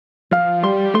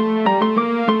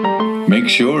make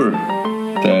sure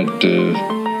that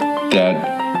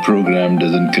that program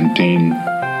doesn't contain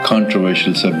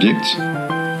controversial subjects,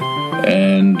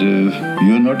 and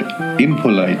you're not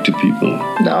impolite to people.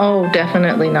 No,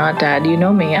 definitely not, Dad. You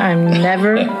know me. I'm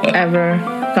never, ever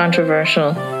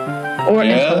controversial or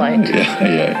impolite.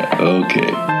 Yeah.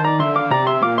 Okay.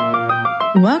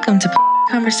 Welcome to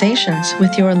Conversations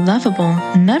with your lovable,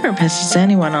 never pisses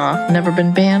anyone off, never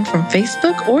been banned from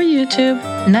Facebook or YouTube,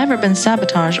 never been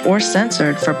sabotaged or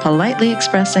censored for politely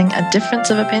expressing a difference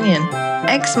of opinion,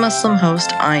 ex-Muslim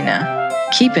host Aina,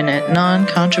 keeping it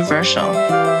non-controversial.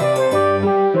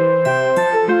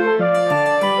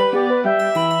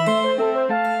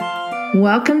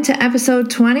 Welcome to episode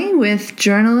 20 with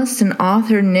journalist and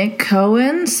author Nick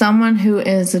Cohen, someone who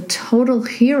is a total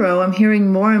hero. I'm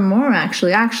hearing more and more,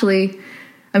 actually.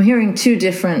 I'm hearing two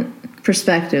different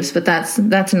perspectives, but that's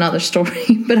another story.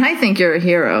 But I think you're a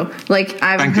hero. Like,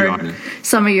 I've heard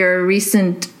some of your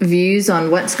recent views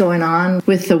on what's going on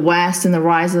with the West and the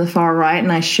rise of the far right,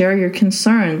 and I share your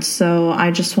concerns. So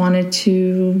I just wanted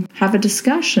to have a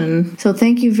discussion. So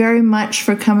thank you very much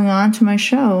for coming on to my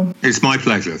show. It's my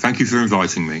pleasure. Thank you for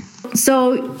inviting me.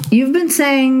 So you've been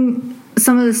saying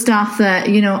some of the stuff that,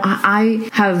 I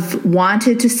have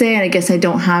wanted to say, and I guess I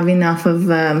don't have enough of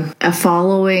a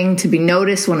following to be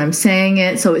noticed when I'm saying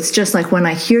it. So it's just like when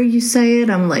I hear you say it,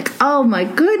 I'm like, oh my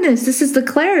goodness, this is the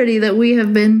clarity that we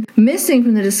have been missing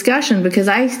from the discussion, because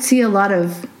I see a lot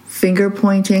of finger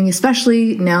pointing,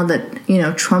 especially now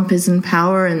that, Trump is in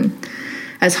power, and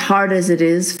as hard as it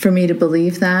is for me to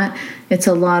believe that, it's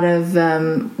a lot of,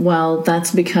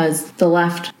 that's because the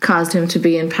left caused him to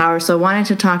be in power. So I wanted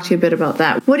to talk to you a bit about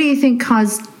that. What do you think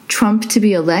caused Trump to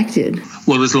be elected?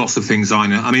 Well, there's lots of things, I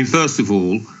know. I mean, first of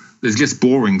all, there's just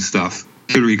boring stuff.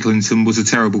 Hillary Clinton was a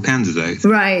terrible candidate.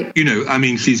 Right.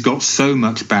 She's got so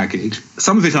much baggage.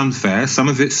 Some of it unfair, some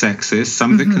of it sexist,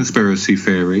 some of it conspiracy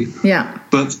theory. Yeah.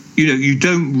 But, you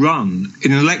don't run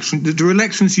in an election. There are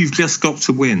elections you've just got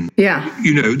to win. Yeah.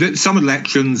 Some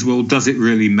elections, well, does it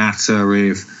really matter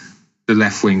if the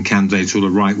left-wing candidate or the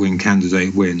right-wing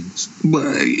candidate wins?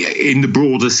 Well, in the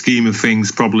broader scheme of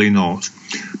things, probably not.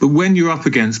 But when you're up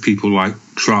against people like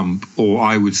Trump, or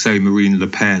I would say Marine Le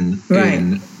Pen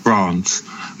in France,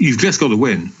 you've just got to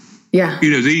win. Yeah.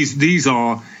 These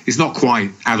are, it's not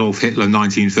quite Adolf Hitler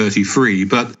 1933,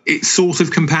 but it's sort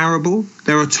of comparable.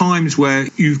 There are times where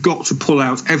you've got to pull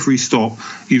out every stop.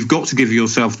 You've got to give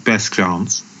yourself the best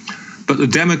chance. But the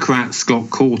Democrats got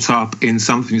caught up in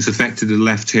something that's affected the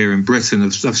left here in Britain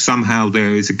of somehow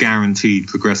there is a guaranteed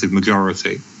progressive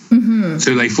majority. Mm-hmm.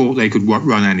 So they thought they could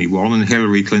run anyone, and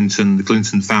Hillary Clinton, the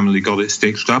Clinton family got it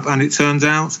stitched up, and it turns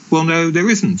out, well, no, there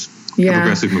isn't a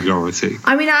progressive majority.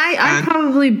 I mean, I'm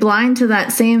probably blind to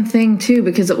that same thing, too,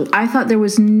 because I thought there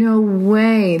was no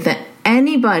way that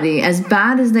anybody, as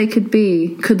bad as they could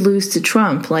be, could lose to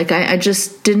Trump. Like, I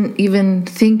just didn't even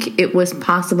think it was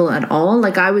possible at all.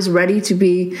 Like, I was ready to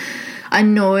be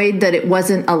annoyed that it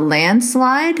wasn't a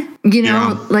landslide.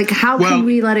 Like, how can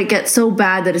we let it get so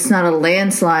bad that it's not a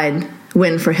landslide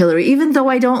win for Hillary? Even though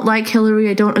I don't like Hillary,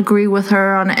 I don't agree with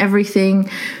her on everything.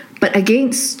 But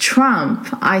against Trump,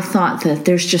 I thought that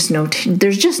there's just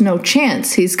no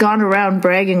chance. He's gone around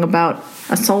bragging about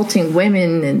assaulting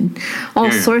women and all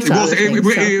sorts of other things.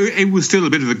 It was still a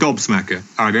bit of a gobsmacker,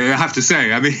 I have to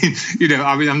say.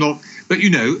 I'm not. But,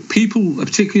 people,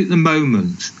 particularly at the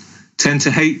moment, tend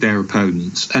to hate their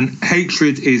opponents. And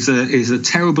hatred is a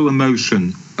terrible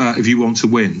emotion if you want to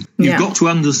win. You've got to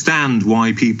understand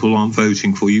why people aren't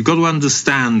voting for you. You've got to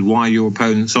understand why your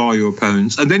opponents are your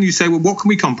opponents. And then you say, well, what can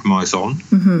we compromise on?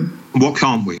 Mm-hmm. What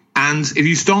can't we? And if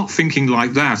you start thinking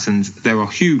like that, and there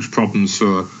are huge problems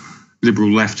for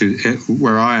liberal left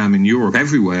where I am in Europe,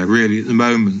 everywhere, really, at the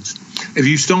moment. If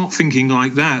you start thinking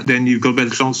like that, then you've got a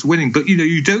better chance of winning. But,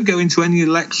 you don't go into any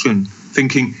election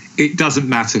thinking it doesn't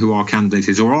matter who our candidate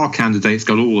is, or our candidate's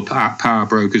got all the power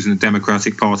brokers in the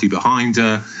Democratic Party behind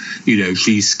her.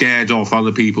 She's scared off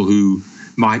other people who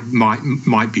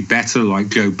might be better, like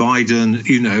Joe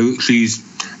Biden. She's,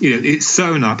 it's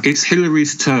sewn up. It's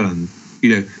Hillary's turn.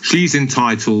 She's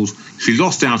entitled. She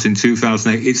lost out in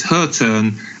 2008. It's her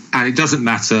turn. And it doesn't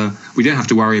matter. We don't have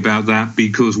to worry about that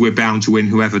because we're bound to win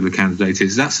whoever the candidate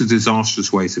is. That's a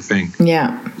disastrous way to think.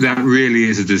 Yeah. That really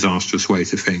is a disastrous way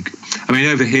to think.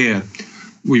 Over here,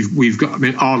 we've got,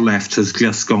 our left has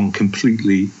just gone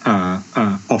completely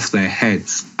off their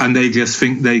heads. And they just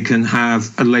think they can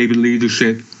have a Labour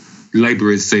leadership.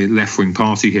 Labour is the left-wing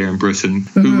party here in Britain,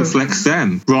 who reflects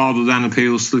them rather than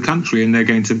appeals to the country. And they're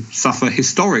going to suffer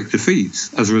historic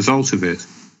defeats as a result of it.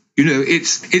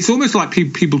 It's almost like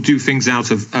people do things out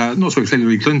of, not so much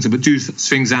Hillary Clinton, but do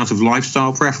things out of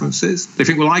lifestyle preferences. They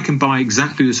think, well, I can buy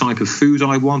exactly the type of food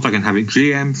I want. I can have it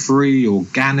GM-free,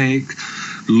 organic,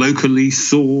 locally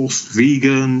sourced,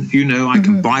 vegan. I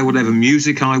can buy whatever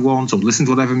music I want or listen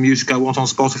to whatever music I want on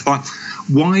Spotify.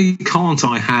 Why can't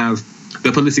I have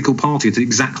the political party that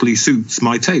exactly suits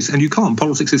my taste? And you can't.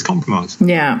 Politics is compromise.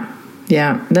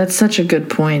 Yeah, that's such a good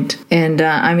point. And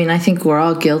I think we're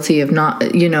all guilty of not,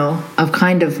 of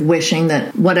kind of wishing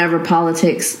that whatever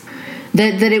politics,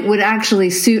 that it would actually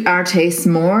suit our tastes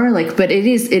more. But it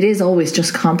is always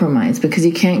just compromise because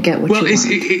you can't get what you want. Well,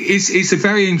 it's a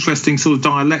very interesting sort of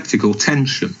dialectic or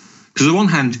tension. Because on the one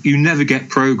hand, you never get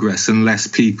progress unless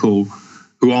people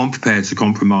who aren't prepared to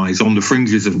compromise on the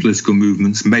fringes of political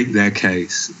movements make their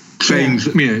case. Change,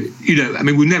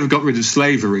 we never got rid of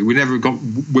slavery. We never got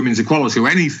women's equality or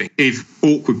anything if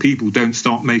awkward people don't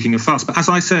start making a fuss. But as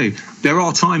I say, there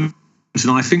are times,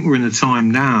 and I think we're in a time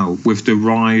now with the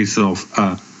rise of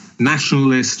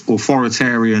nationalist,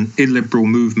 authoritarian, illiberal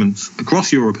movements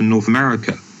across Europe and North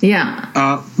America.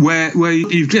 Yeah. Where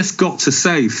you've just got to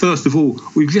say, first of all,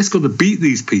 we've just got to beat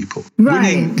these people.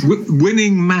 Right.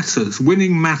 Winning matters.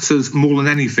 Winning matters more than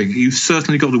anything. You've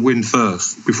certainly got to win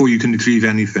first before you can achieve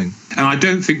anything. And I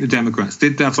don't think the Democrats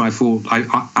did that. I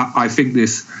think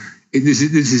this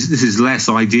is less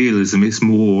idealism. It's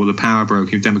more the power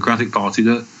broking Democratic Party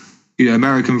that.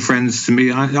 American friends to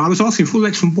me, I was asking for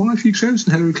election, why have you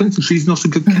chosen Hillary Clinton? She's not a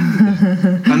good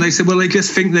candidate. And they said, well, they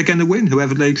just think they're going to win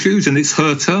whoever they choose, and it's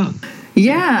her turn.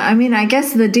 Yeah, I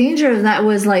guess the danger of that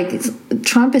was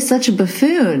Trump is such a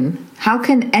buffoon. How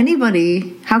can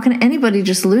anybody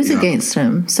just lose against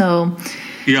him? So,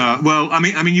 yeah, well,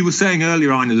 you were saying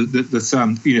earlier, Ina,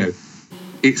 that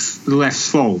it's the left's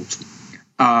fault.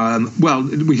 Well,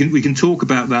 we can talk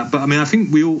about that, but I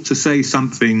think we ought to say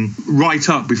something right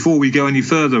up before we go any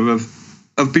further of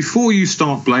before you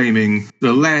start blaming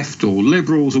the left or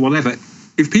liberals or whatever.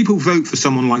 If people vote for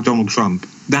someone like Donald Trump,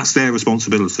 that's their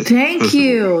responsibility. Thank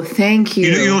you.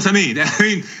 You know what I mean?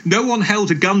 No one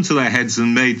held a gun to their heads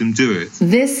and made them do it.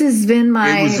 This has been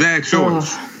it was their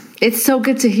choice. It's so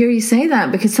good to hear you say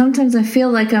that because sometimes I feel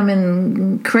like I'm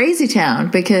in crazy town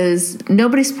because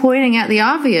nobody's pointing at the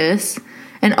obvious.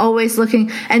 And always looking,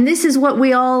 and this is what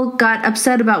we all got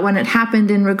upset about when it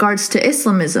happened in regards to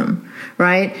Islamism,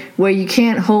 right? Where you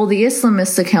can't hold the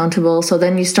Islamists accountable, so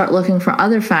then you start looking for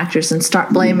other factors and start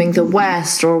blaming the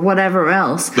West or whatever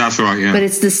else. That's right, yeah. But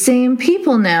it's the same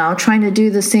people now trying to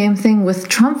do the same thing with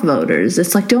Trump voters.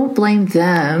 It's like, don't blame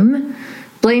them.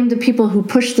 Blame the people who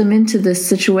pushed them into this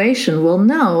situation. Well,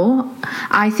 no,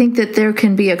 I think that there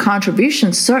can be a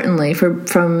contribution, certainly, from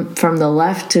the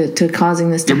left to causing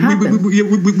this to happen.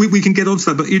 We can get onto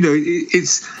that, but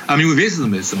it's. With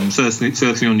Islamism,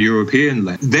 certainly on the European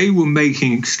left, they were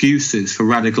making excuses for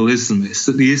radical Islamists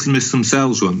that the Islamists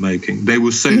themselves weren't making. They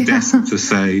were so desperate to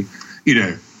say,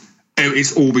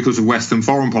 it's all because of Western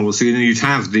foreign policy, and then you'd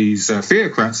have these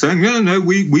theocrats saying, no,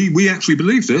 we actually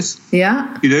believe this.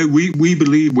 Yeah. We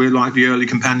believe we're like the early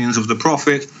companions of the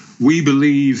Prophet. We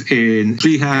believe in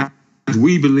jihad.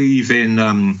 We believe in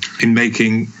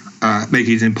making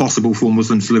it impossible for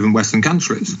Muslims to live in Western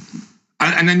countries.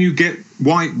 And then you get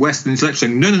white Western intellectuals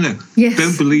saying, no, yes.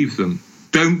 Don't believe them.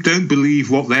 Don't believe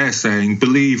what they're saying.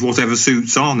 Believe whatever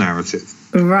suits our narrative.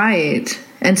 Right.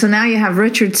 And so now you have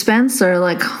Richard Spencer,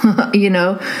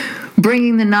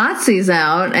 bringing the Nazis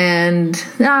out, and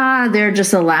they're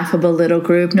just a laughable little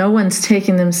group. No one's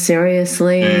taking them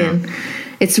seriously. Yeah. And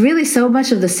it's really so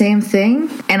much of the same thing.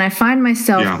 And I find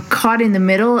myself caught in the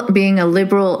middle, being a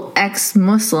liberal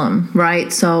ex-Muslim,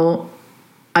 right? So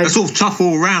it's sort of tough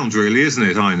all round, really, isn't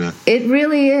it, Ina? It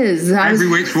really is. Every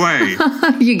which way.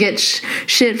 You get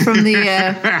shit from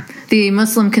the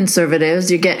Muslim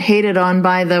conservatives. You get hated on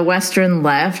by the Western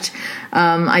left.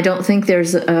 I don't think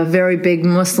there's a very big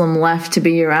Muslim left to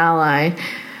be your ally.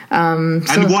 And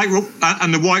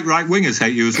the white right wingers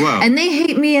hate you as well. And they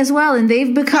hate me as well, and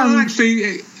they've become... Well,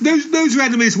 actually, those are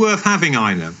enemies worth having,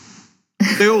 Ina.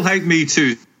 They all hate me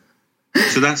too,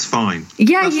 so that's fine.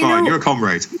 Yeah, that's fine. You're a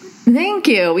comrade. Thank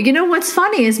you. You know what's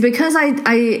funny is because I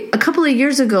a couple of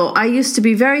years ago I used to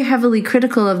be very heavily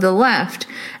critical of the left,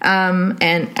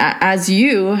 and as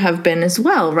you have been as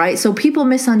well, right? So people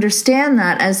misunderstand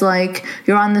that as like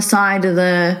you're on the side of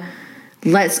the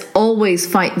let's always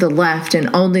fight the left and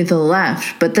only the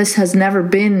left, but this has never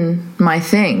been my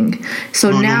thing. So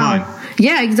now.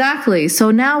 Yeah, exactly.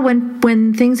 So now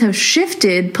when things have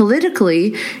shifted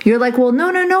politically, you're like, well,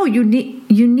 no, you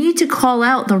need to call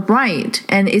out the right.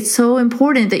 And it's so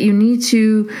important that you need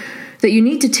to that you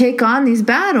need to take on these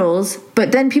battles,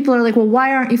 but then people are like, well,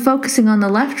 why aren't you focusing on the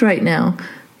left right now?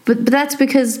 But that's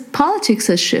because politics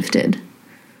has shifted.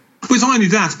 Well, it's not only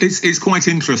that, it's quite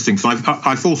interesting. So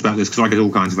I've thought about this because I get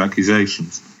all kinds of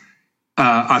accusations.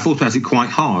 I thought about it quite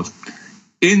hard.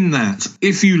 In that,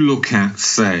 if you look at,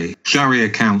 say, Sharia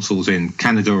councils in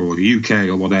Canada or the UK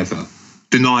or whatever,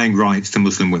 denying rights to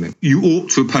Muslim women, you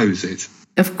ought to oppose it.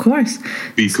 Of course.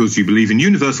 Because you believe in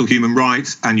universal human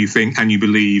rights, and you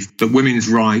believe that women's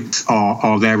rights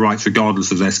are their rights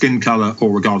regardless of their skin colour or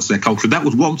regardless of their culture. That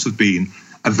would once have been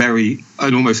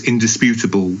an almost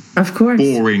indisputable, of course,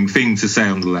 boring thing to say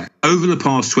on the left. Over the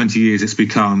past 20 years, it's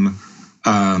become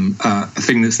a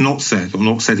thing that's not said or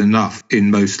not said enough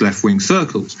in most left-wing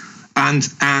circles.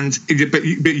 But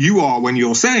you are, when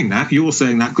you're saying that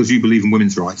because you believe in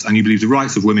women's rights and you believe the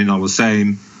rights of women are the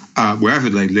same wherever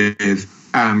they live,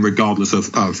 regardless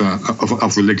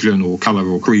of religion or colour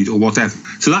or creed or whatever.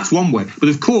 So that's one way. But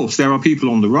of course, there are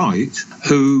people on the right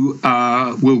who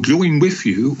will join with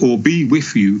you or be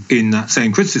with you in that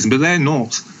same criticism, but they're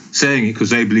not saying it because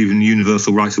they believe in the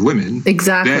universal rights of women.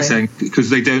 Exactly. They're saying because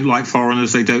they don't like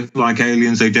foreigners, they don't like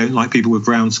aliens, they don't like people with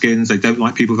brown skins, they don't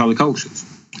like people of other cultures.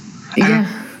 Yeah. And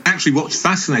actually, what's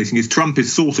fascinating is Trump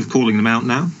is sort of calling them out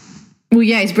now. Well,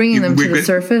 yeah, he's bringing them to the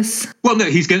surface. Well, no,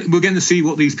 we're going to see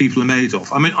what these people are made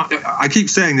of. I mean, I keep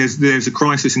saying there's a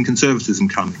crisis in conservatism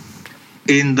coming.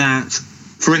 In that,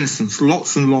 for instance,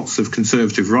 lots and lots of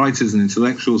conservative writers and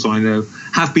intellectuals I know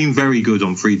have been very good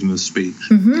on freedom of speech.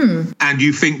 Mm-hmm. And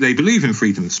you think they believe in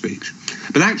freedom of speech.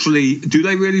 But actually, do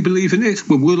they really believe in it?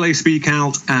 Well, will they speak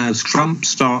out as Trump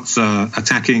starts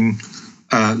attacking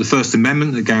the First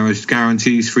Amendment that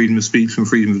guarantees freedom of speech and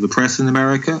freedom of the press in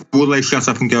America? Will they shut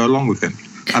up and go along with him?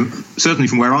 Certainly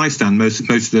from where I stand, most of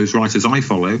those writers I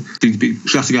follow seem to be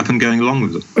shutting up and going along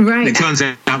with them. Right. It turns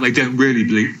out they don't really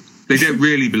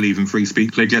believe in free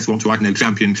speech. They just want to,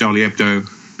 champion Charlie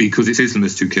Hebdo because it's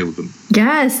Islamists who killed them.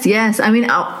 Yes. I mean,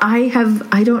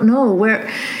 I don't know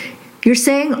where you're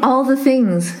saying all the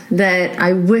things that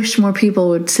I wish more people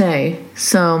would say.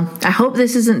 So I hope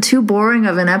this isn't too boring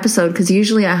of an episode, because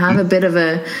usually I have a bit of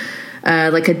a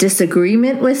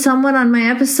disagreement with someone on my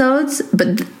episodes.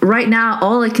 But right now,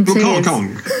 all I can say is... Come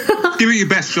on. Give it your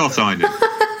best shot, Ina.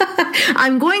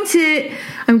 I'm going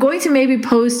to maybe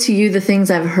pose to you the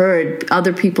things I've heard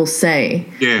other people say.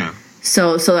 Yeah.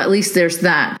 So at least there's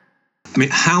that. I mean,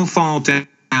 how far down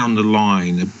the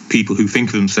line are people who think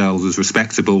of themselves as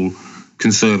respectable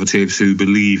conservatives who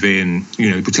believe in,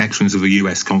 protections of the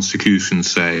US Constitution,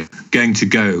 say, going to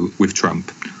go with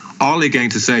Trump? Are they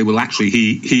going to say, well, actually,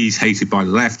 he's hated by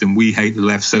the left and we hate the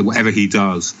left, so whatever he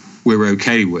does, we're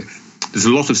okay with? There's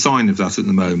a lot of sign of that at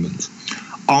the moment.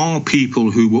 Are people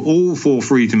who were all for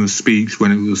freedom of speech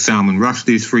when it was Salman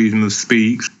Rushdie's freedom of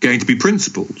speech going to be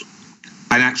principled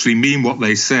and actually mean what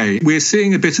they say? We're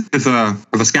seeing a bit of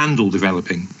a scandal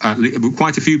developing.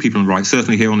 Quite a few people on the right,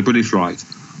 certainly here on the British right,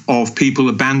 of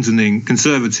people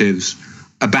conservatives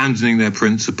abandoning their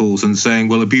principles and saying,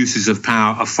 well, abuses of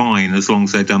power are fine as long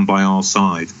as they're done by our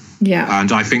side. Yeah.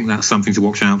 And I think that's something to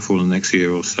watch out for in the next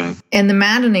year or so. And the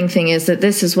maddening thing is that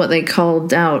this is what they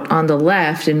called out on the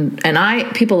left. And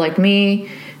people like me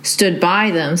stood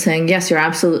by them saying, yes, you're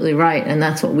absolutely right. And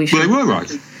that's what we should. Well, they were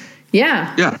right.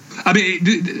 Yeah. Yeah. I mean,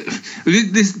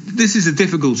 this is a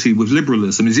difficulty with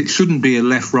liberalism, is it shouldn't be a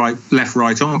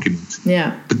left-right argument.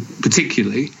 Yeah.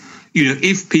 Particularly,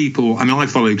 if people, I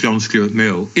follow John Stuart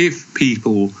Mill, if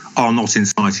people are not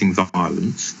inciting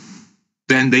violence,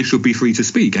 then they should be free to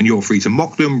speak, and you're free to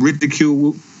mock them,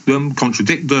 ridicule them,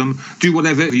 contradict them, do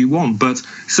whatever you want. But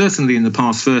certainly in the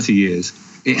past 30 years,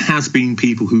 it has been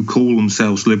people who call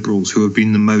themselves liberals who have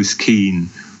been the most keen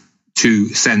to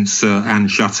censor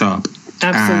and shut up.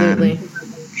 Absolutely.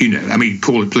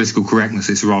 Call it political correctness.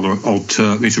 It's a rather odd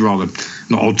term. It's a rather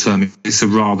not odd term. It's a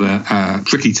rather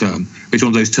tricky term. It's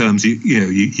one of those terms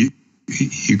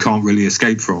you can't really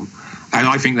escape from. And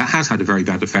I think that has had a very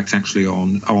bad effect, actually,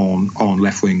 on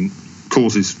left-wing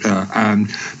causes.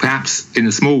 Perhaps in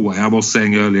a small way, I was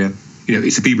saying earlier,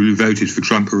 it's the people who voted for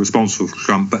Trump who are responsible for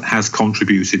Trump, but has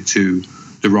contributed to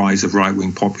the rise of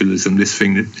right-wing populism, this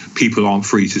thing that people aren't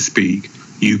free to speak.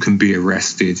 You can be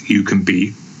arrested. You can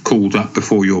be called up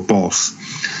before your boss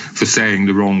for saying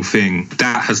the wrong thing.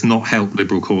 That has not helped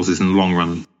liberal causes in the long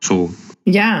run at all.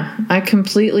 Yeah, I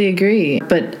completely agree.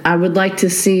 But I would like to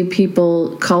see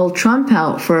people call Trump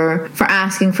out for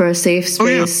asking for a safe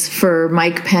space for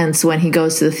Mike Pence when he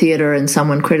goes to the theater and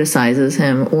someone criticizes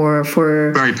him, or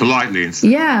for... Very politely.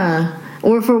 Yeah.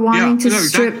 Or for wanting to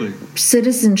strip exactly.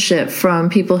 citizenship from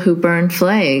people who burn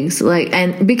flags,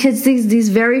 and because these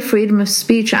very freedom of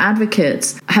speech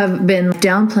advocates have been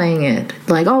downplaying it,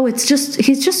 like, oh, he's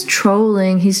just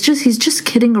trolling, he's just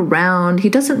kidding around, he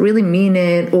doesn't really mean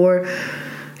it, or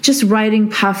just writing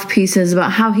puff pieces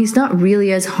about how he's not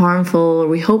really as harmful, or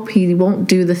we hope he won't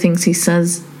do the things he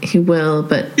says he will.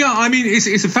 But yeah, I mean, it's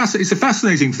a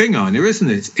fascinating thing, Anya, isn't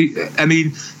it? I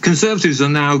mean, Conservatives are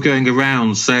now going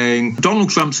around saying Donald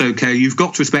Trump's okay, you've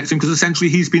got to respect him, because essentially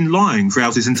he's been lying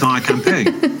throughout his entire campaign.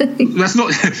 It's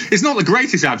not the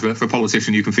greatest advert for a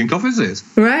politician you can think of, is it?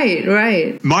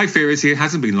 Right. My fear is he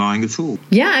hasn't been lying at all.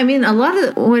 Yeah, I mean, a lot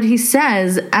of what he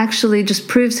says actually just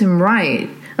proves him right.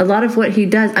 A lot of what he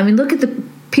does, I mean, look at the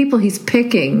people he's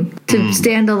picking to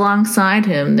stand alongside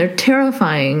him. They're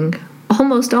terrifying,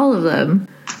 almost all of them.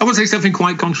 I want to say something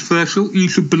quite controversial. You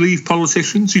should believe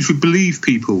politicians. You should believe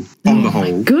people, on the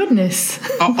whole. My goodness.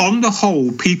 On the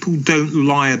whole, people don't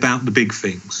lie about the big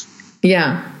things.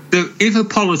 Yeah. So if a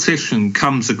politician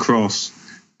comes across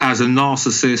as a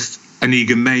narcissist, an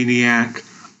egomaniac,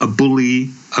 a bully,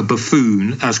 a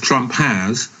buffoon, as Trump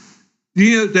has,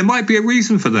 there might be a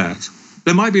reason for that.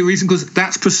 There might be a reason, because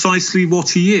that's precisely what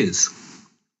he is.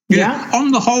 Yeah.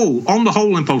 On the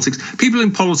whole in politics, people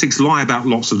in politics lie about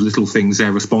lots of little things,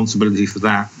 their responsibility for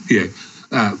that,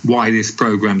 why this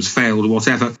program's failed or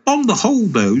whatever. On the whole,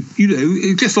 though,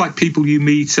 just like people you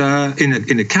meet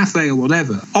in a cafe or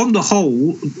whatever, on the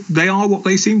whole, they are what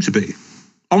they seem to be.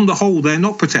 On the whole, they're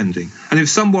not pretending. And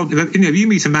if you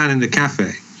meet a man in the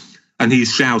cafe and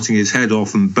he's shouting his head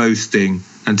off and boasting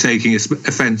and taking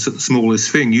offence at the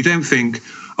smallest thing, you don't think,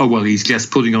 oh, well, he's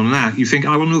just putting on that. You think,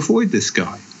 I want to avoid this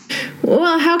guy.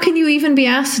 Well, how can you even be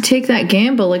asked to take that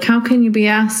gamble? Like, how can you be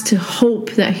asked to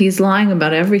hope that he's lying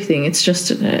about everything? It's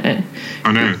just, I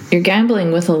know. You're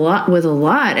gambling with a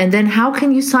lot. And then how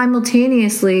can you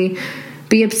simultaneously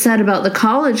be upset about the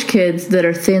college kids that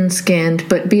are thin-skinned,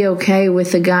 but be okay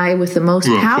with the guy with the most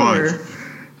power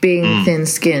being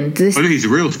thin-skinned? He's a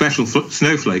real special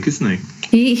snowflake, isn't he?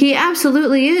 He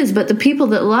absolutely is, but the people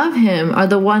that love him are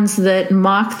the ones that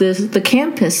mock the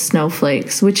campus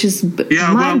snowflakes, which is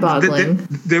mind-boggling. Well,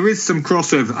 there is some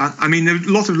crossover. I mean, a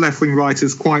lot of left-wing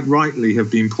writers quite rightly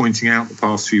have been pointing out the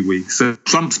past few weeks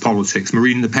Trump's politics,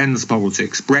 Marine Le Pen's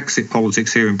politics, Brexit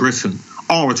politics here in Britain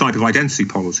are a type of identity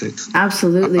politics.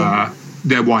 Absolutely.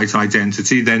 Their white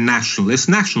identity, their nationalist.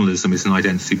 Nationalism is an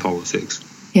identity politics.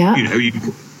 Yeah.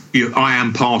 I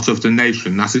am part of the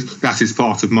nation. That is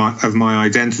part of my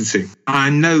identity. I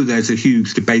know there's a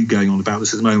huge debate going on about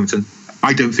this at the moment, and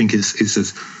I don't think it's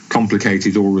as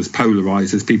complicated or as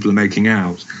polarised as people are making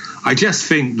out. I just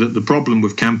think that the problem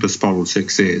with campus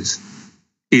politics is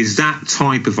that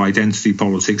type of identity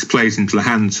politics plays into the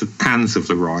hands of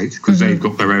the right, because they've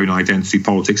got their own identity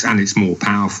politics and it's more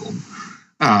powerful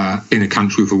in a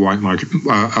country with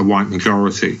a white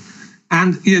majority.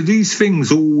 And these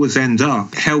things always end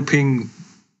up helping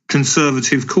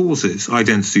conservative causes,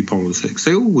 identity politics.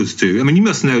 They always do. I mean, you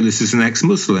must know this as an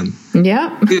ex-Muslim.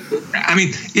 Yeah. I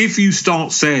mean, if you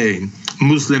start saying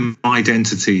Muslim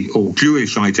identity or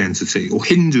Jewish identity or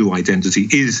Hindu identity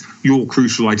is your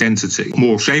crucial identity,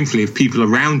 more shamefully, if people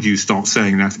around you start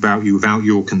saying that about you without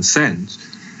your consent,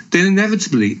 then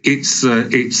inevitably it's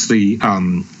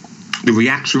the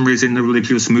reactionaries in the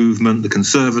religious movement, the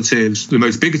conservatives, the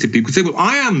most bigoted people say, well,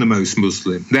 I am the most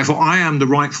Muslim, therefore I am the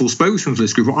rightful spokesman for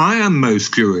this group, or I am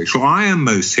most Jewish, or I am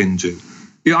most Hindu.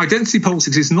 Identity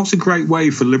politics is not a great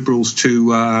way for liberals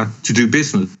to do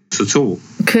business at all.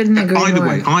 Couldn't agree more. Either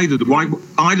way, either the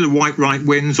white right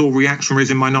wins or reactionaries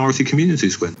in minority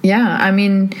communities win. Yeah, I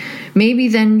mean, maybe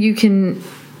then you can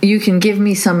give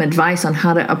me some advice on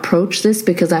how to approach this,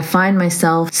 because I find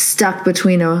myself stuck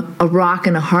between a rock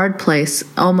and a hard place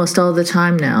almost all the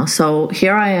time now. So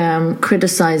here I am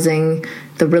criticizing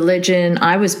the religion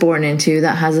I was born into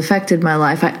that has affected my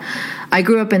life. I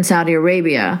grew up in Saudi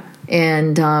Arabia.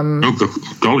 And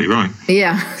golly, right.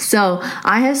 Yeah. So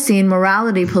I have seen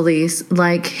morality police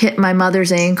hit my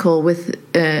mother's ankle with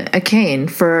a cane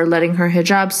for letting her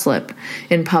hijab slip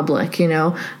in public.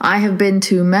 I have been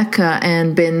to Mecca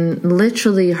and been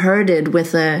literally herded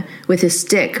with a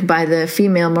stick by the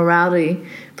female morality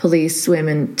police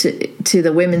women to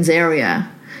the women's area.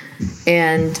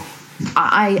 And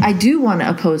I do want to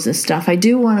oppose this stuff. I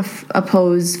do want to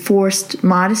oppose forced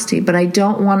modesty, but I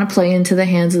don't want to play into the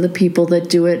hands of the people that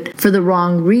do it for the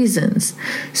wrong reasons.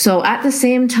 So at the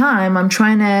same time, I'm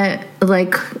trying to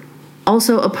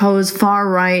also oppose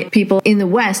far-right people in the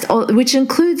West, which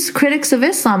includes critics of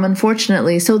Islam,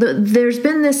 unfortunately. So there's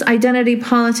been this identity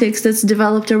politics that's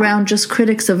developed around just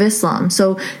critics of Islam.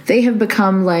 So they have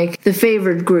become like the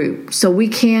favored group. So we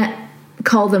can't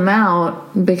call them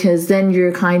out because then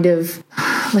you're kind of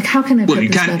like, how can I put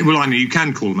this better? Well, I mean, you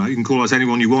can call them out. You can call out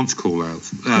anyone you want to call out.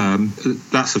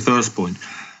 That's the first point.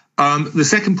 The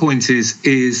second point is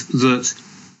that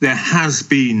there has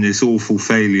been this awful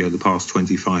failure the past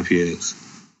 25 years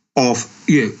of,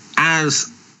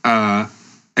 as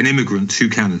an immigrant to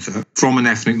Canada from an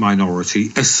ethnic minority,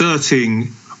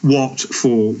 asserting what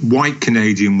for white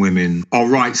Canadian women our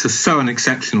rights are so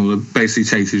unexceptional that basically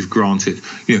take as granted.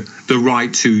 The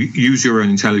right to use your own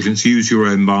intelligence, use your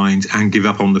own mind, and give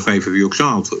up on the faith of your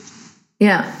childhood.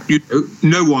 Yeah.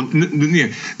 No one.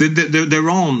 There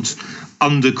aren't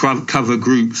undercover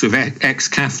groups of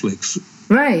ex-Catholics.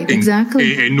 Right.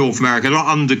 Exactly. In North America, there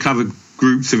are undercover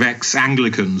groups of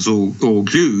ex-Anglicans or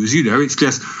Jews. It's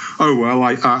just, oh, well,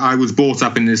 I was brought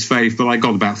up in this faith, but I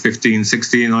got about 15,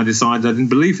 16, and I decided I didn't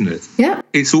believe in it. Yeah.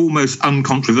 It's almost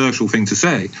uncontroversial thing to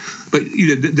say. But,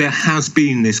 there has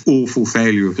been this awful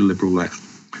failure of the liberal left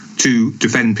to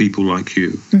defend people like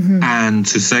you and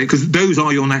to say, because those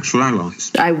are your natural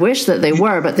allies. I wish that they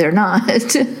were, but they're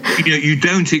not. You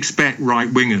don't expect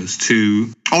right-wingers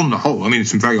to, on the whole, I mean,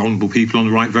 some very honourable people on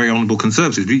the right, very honourable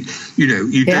conservatives, but,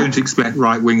 you don't expect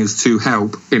right-wingers to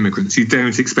help immigrants. You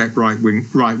don't expect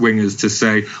right-wingers to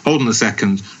say, hold on a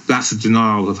second, that's a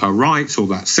denial of her rights, or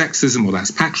that's sexism, or that's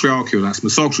patriarchy, or that's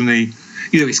misogyny.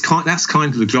 That's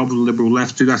kind of the job of the liberal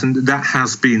left to do that, and that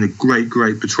has been a great,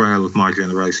 great betrayal of my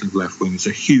generation of left wing. It's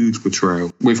a huge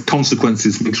betrayal with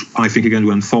consequences which I think are going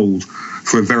to unfold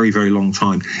for a very, very long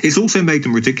time. It's also made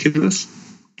them ridiculous.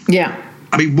 Yeah.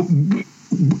 I mean,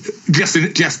 just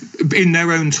in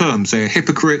their own terms, they're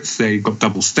hypocrites. They've got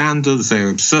double standards. They're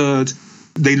absurd.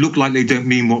 They look like they don't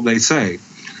mean what they say.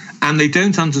 And they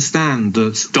don't understand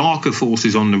that darker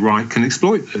forces on the right can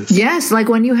exploit this. Yes, like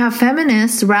when you have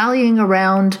feminists rallying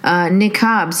around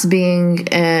niqabs being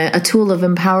a tool of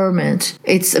empowerment.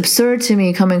 It's absurd to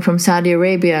me coming from Saudi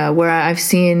Arabia, where I've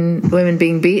seen women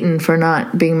being beaten for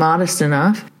not being modest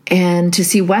enough. And to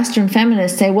see Western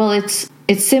feminists say, well, it's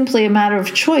simply a matter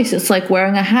of choice. It's like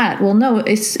wearing a hat. Well, no,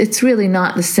 it's really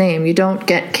not the same. You don't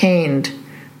get caned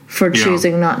for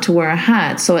choosing not to wear a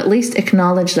hat. So at least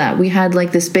acknowledge that. We had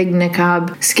like this big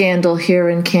niqab scandal here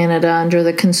in Canada under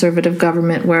the Conservative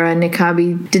government where a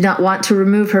niqabi did not want to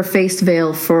remove her face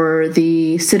veil for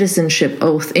the citizenship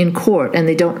oath in court, and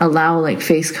they don't allow like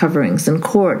face coverings in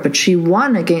court, but she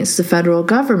won against the federal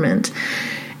government.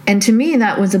 And to me,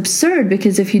 that was absurd,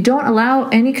 because if you don't allow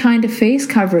any kind of face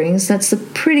coverings, that's a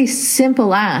pretty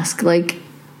simple ask. Like,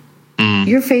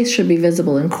 your face should be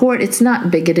visible in court. It's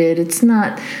not bigoted. It's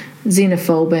not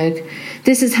xenophobic.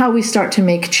 This is how we start to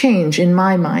make change, in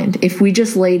my mind, if we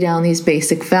just lay down these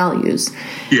basic values.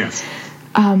 Yes.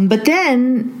 But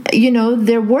then,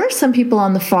 there were some people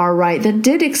on the far right that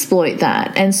did exploit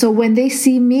that. And so when they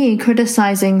see me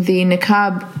criticizing the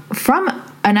niqab from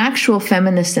an actual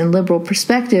feminist and liberal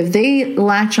perspective, they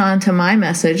latch on to my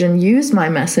message and use my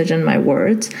message and my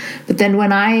words. But then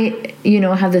when I,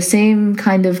 have the same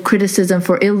kind of criticism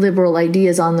for illiberal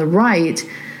ideas on the right,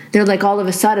 they're like, all of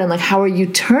a sudden, like, how are you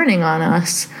turning on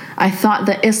us? I thought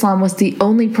that Islam was the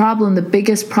only problem, the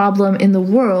biggest problem in the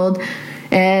world.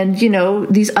 And,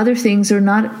 these other things are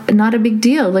not a big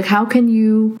deal. Like, how can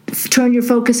you turn your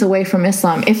focus away from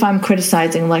Islam if I'm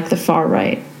criticizing like the far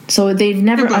right? So they've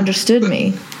never understood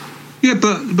me. Yeah,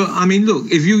 but I mean, look,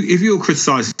 if you're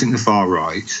criticising the far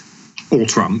right or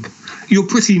Trump, you're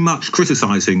pretty much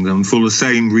criticising them for the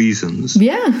same reasons.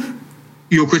 Yeah.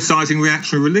 You're criticising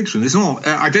reactionary religion. It's not.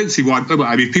 I don't see why.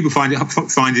 I mean, if people find it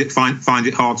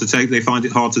hard to take, they find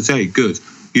it hard to take. Good.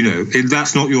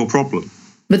 That's not your problem.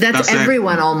 But that's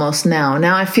everyone almost now.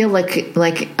 Now I feel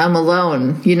like I'm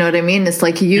alone. You know what I mean? It's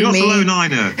like You're me. You're not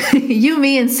alone either. You,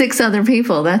 me, and 6 other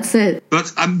people. That's it.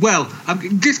 But,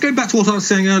 just going back to what I was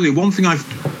saying earlier, one thing I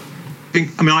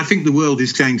think the world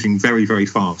is changing very, very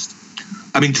fast.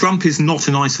 I mean, Trump is not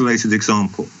an isolated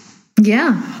example.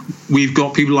 Yeah. We've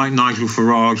got people like Nigel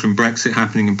Farage and Brexit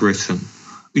happening in Britain.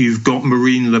 You've got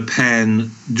Marine Le Pen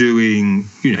doing,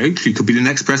 she could be the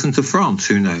next president of France,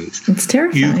 who knows? It's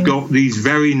terrifying. You've got these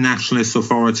very nationalist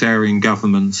authoritarian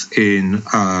governments in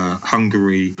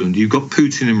Hungary, and you've got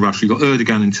Putin in Russia, you've got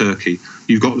Erdogan in Turkey,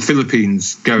 you've got the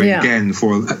Philippines going again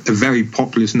for a very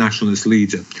populist nationalist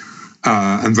leader,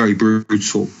 and very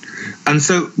brutal. And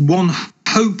so one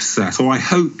hopes that, or I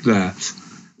hope that,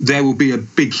 there will be a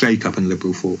big shake-up in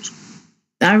liberal thought.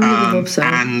 I really hope so.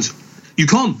 you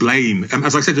can't blame,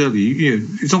 as I said earlier,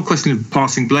 it's not a question of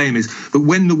passing blame, but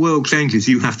when the world changes,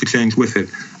 you have to change with it.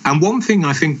 And one thing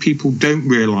I think people don't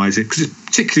realise it, because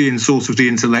particularly in sort of the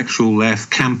intellectual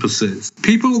left campuses,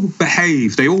 people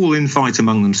behave, they all infight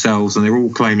among themselves and they're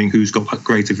all claiming who's got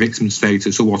greater victim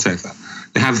status or whatever.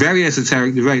 They have very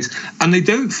esoteric debates and they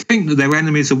don't think that their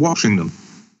enemies are watching them,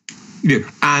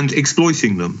 and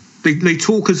exploiting them. They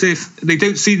talk as if they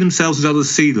don't see themselves as others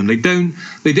see them. They don't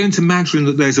imagine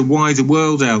that there's a wider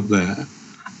world out there,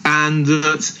 and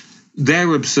that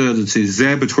their absurdities,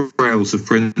 their betrayals of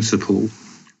principle,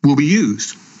 will be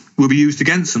used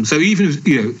against them. So even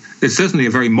if, there's certainly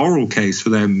a very moral case for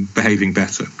them behaving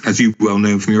better, as you well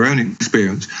know from your own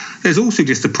experience. There's also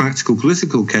just a practical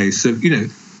political case of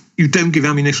you don't give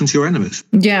ammunition to your enemies.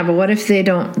 Yeah, but what if they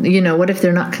don't, what if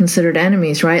they're not considered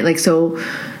enemies, right? Like, so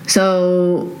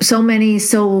many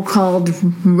so-called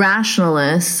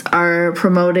rationalists are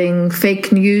promoting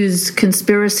fake news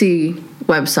conspiracy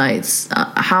websites.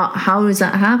 How is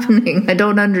that happening? I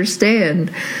don't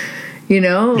understand,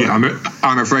 Yeah,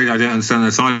 I'm afraid I don't understand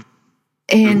that side.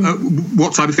 And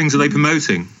what type of things are they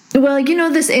promoting? Well,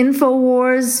 this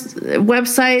InfoWars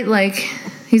website, like,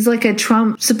 he's like a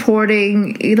Trump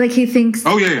supporting, like he thinks.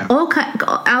 Oh, yeah.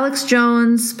 Alex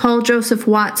Jones, Paul Joseph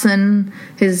Watson,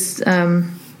 his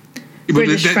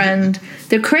British friend.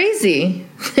 They're crazy.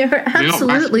 They're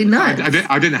absolutely nuts.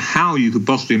 I don't know how you could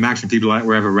possibly imagine people like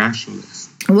were ever rationalists.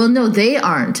 Well, no, they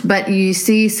aren't. But you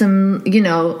see some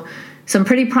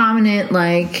pretty prominent,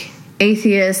 like,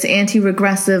 atheist,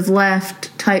 anti-regressive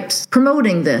left types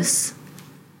promoting this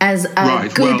as a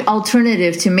good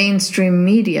alternative to mainstream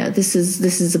media. This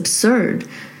is absurd.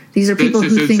 These are people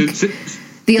who think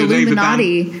the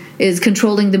Illuminati is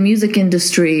controlling the music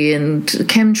industry and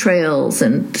chemtrails,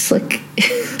 and it's like,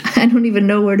 I don't even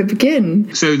know where to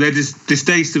begin. So their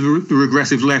distaste of the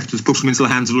regressive left has pushed them into the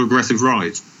hands of the regressive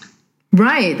right.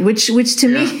 Right, which to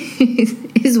me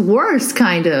is worse,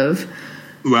 kind of.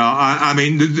 Well, I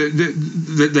mean,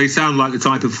 they sound like the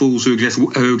type of fools who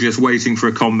are just waiting for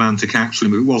a con man to catch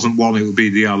them. If it wasn't one, it would be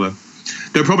the other.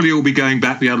 They'll probably all be going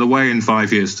back the other way in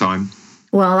 5 years' time.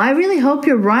 Well, I really hope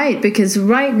you're right, because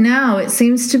right now it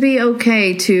seems to be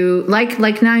okay to, like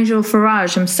Nigel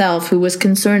Farage himself, who was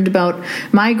concerned about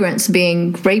migrants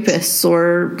being rapists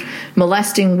or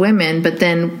molesting women, but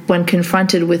then when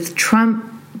confronted with Trump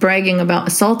bragging about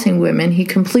assaulting women, he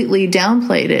completely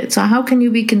downplayed it. So how can you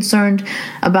be concerned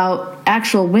about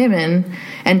actual women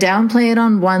and downplay it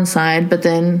on one side, but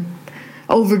then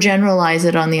overgeneralize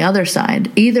it on the other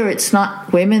side? Either it's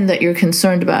not women that you're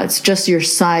concerned about, it's just your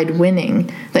side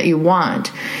winning that you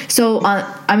want. So,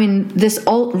 this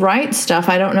alt-right stuff,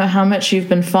 I don't know how much you've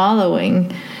been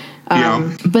following,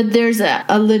 but there's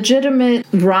a legitimate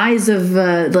rise of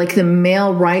the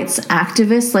male rights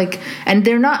activists, and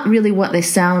they're not really what they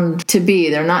sound to be.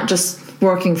 They're not just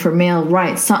working for male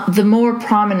rights. The more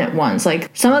prominent ones,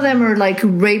 some of them are like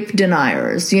rape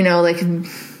deniers, like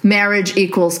marriage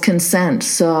equals consent,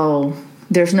 so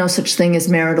there's no such thing as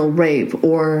marital rape,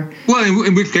 or... Well,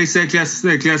 in which case they're just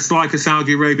like a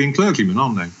Saudi Arabian clergyman,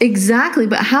 aren't they? Exactly,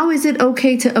 but how is it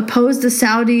okay to oppose the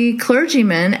Saudi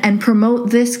clergyman and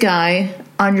promote this guy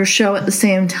on your show at the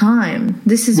same time?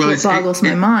 This is what boggles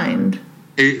my mind.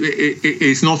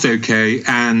 It's not okay,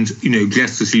 and,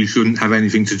 just as you shouldn't have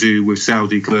anything to do with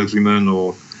Saudi clergymen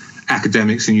or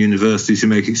academics in universities who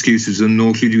make excuses, and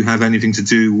nor should you have anything to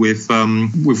do with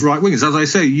right-wingers. As I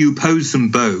say, you oppose them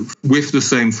both with the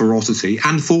same ferocity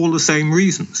and for the same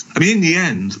reasons. I mean, in the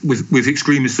end, with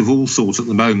extremists of all sorts at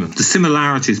the moment, the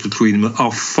similarities between them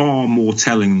are far more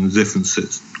telling than the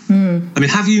differences. I mean,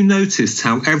 have you noticed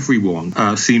how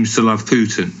everyone seems to love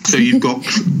Putin? So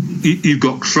you've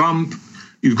got Trump,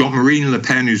 you've got Marine Le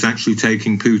Pen, who's actually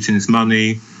taking Putin's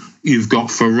money, you've got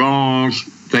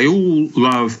Farage. They all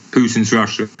love Putin's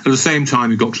Russia. At the same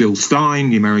time, you've got Jill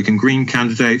Stein, the American Green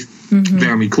candidate,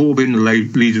 Jeremy Corbyn, the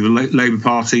leader of the Labour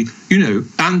Party,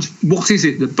 and what is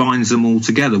it that binds them all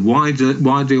together? Why do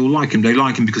they all like him? They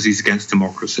like him because he's against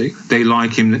democracy. They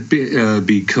like him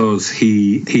because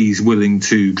he's willing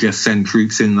to just send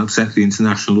troops in and upset the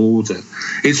international order.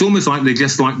 It's almost like they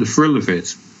just like the thrill of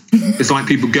it. It's like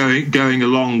people going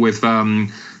along with...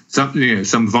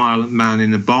 some violent man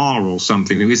in a bar or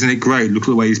something. Isn't it great? Look at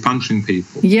the way he's punching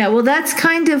people. Yeah, well, that's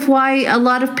kind of why a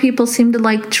lot of people seem to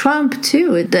like Trump,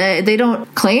 too. They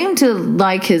don't claim to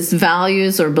like his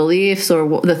values or beliefs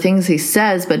or the things he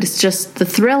says, but it's just the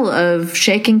thrill of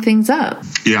shaking things up.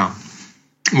 Yeah.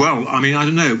 Well, I mean, I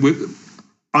don't know.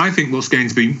 I think what's going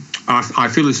to be, I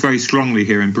feel this very strongly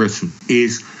here in Britain,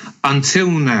 is until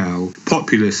now,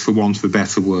 populists, for want of a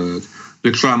better word,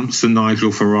 the Trumps, the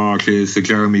Nigel Farages, the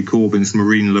Jeremy Corbyns,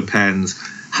 Marine Le Pens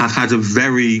have had a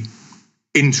very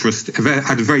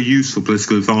useful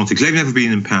political advantage. They've never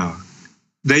been in power.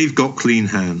 They've got clean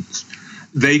hands.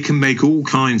 They can make all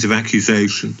kinds of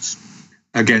accusations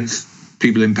against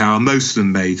people in power, most of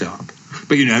them made up.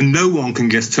 But, no one can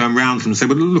just turn around to them and say,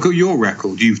 well, look at your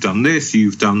record. You've done this,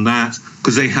 you've done that,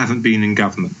 because they haven't been in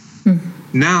government.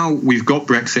 Now we've got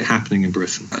Brexit happening in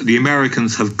Britain. The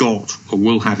Americans have got, or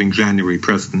will have in January,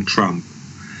 President Trump.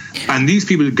 And these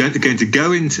people are going to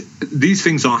go into, these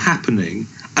things are happening,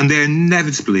 and they're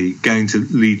inevitably going to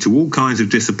lead to all kinds of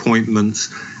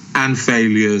disappointments and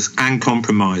failures and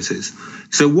compromises.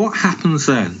 So what happens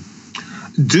then?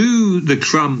 Do the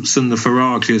Trumps and the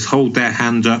Farages hold their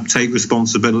hand up, take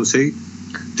responsibility?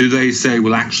 Do they say,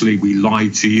 well, actually, we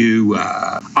lied to you?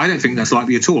 I don't think that's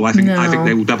likely at all. I think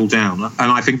they will double down. And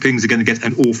I think things are going to get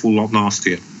an awful lot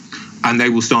nastier. And they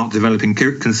will start developing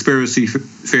conspiracy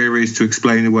theories to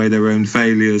explain away their own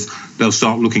failures. They'll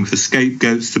start looking for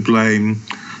scapegoats to blame.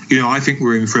 I think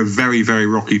we're in for a very, very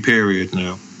rocky period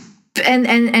now.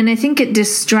 And I think it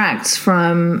distracts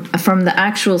from the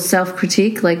actual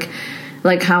self-critique,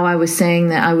 like how I was saying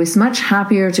that I was much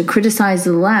happier to criticize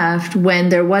the left when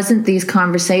there wasn't these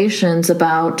conversations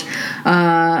about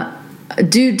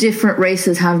do different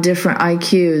races have different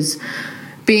IQs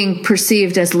being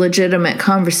perceived as legitimate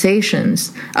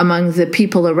conversations among the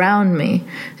people around me.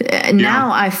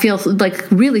 Now I feel like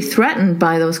really threatened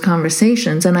by those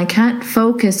conversations, and I can't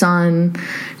focus on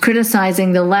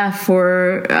criticizing the left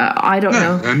for I don't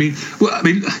know. I mean,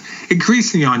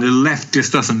 increasingly, the left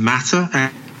just doesn't matter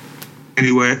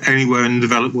anywhere in the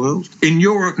developed world. In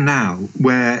Europe now,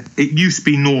 where it used to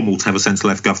be normal to have a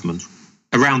centre-left government,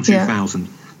 around 2000,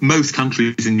 most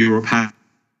countries in Europe had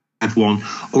one,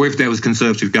 or if there was a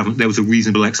Conservative government, there was a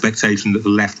reasonable expectation that the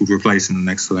left would replace in the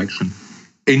next election.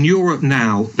 In Europe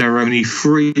now, there are only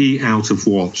 3 out of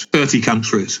 30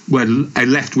 countries where a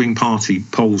left-wing party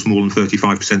polls more than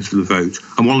 35% of the vote,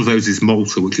 and one of those is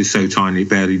Malta, which is so tiny it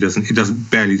barely doesn't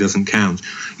count.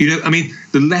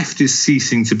 The left is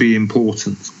ceasing to be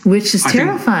important, which is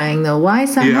terrifying, though. Why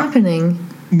is that happening?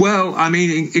 Well,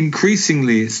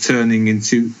 increasingly it's turning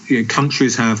into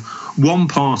countries have one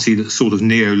party that's sort of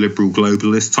neoliberal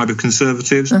globalist type of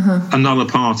conservatives, another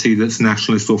party that's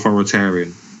nationalist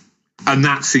authoritarian. And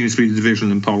that seems to be the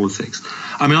division in politics.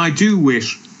 I do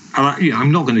wish,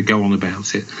 I'm not going to go on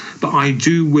about it, but I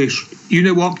do wish,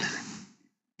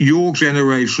 your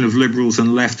generation of liberals and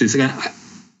leftists,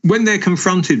 when they're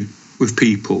confronted with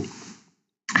people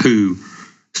who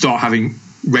start having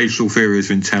racial theories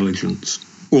of intelligence,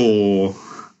 or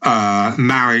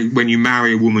when you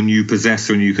marry a woman, you possess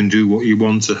her and you can do what you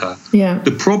want to her. Yeah.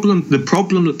 The problem that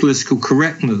political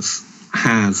correctness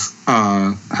has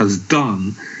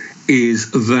done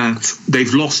is that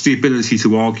they've lost the ability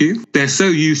to argue. They're so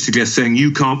used to just saying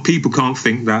people can't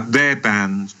think that, they're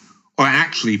banned, or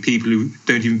actually people who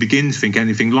don't even begin to think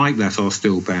anything like that are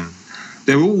still banned.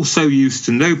 They're all so used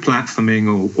to no platforming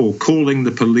or calling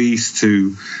the police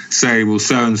to say, well,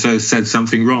 so-and-so said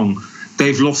something wrong.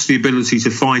 They've lost the ability to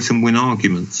fight and win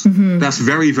arguments. That's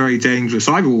very, very dangerous.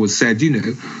 I've always said,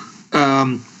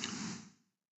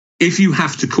 if you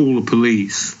have to call the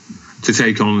police to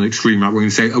take on an extreme right wing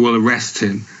and say, oh, well, arrest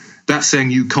him, that's saying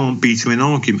you can't beat him in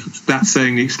argument. That's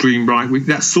saying the extreme right wing,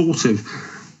 that's sort of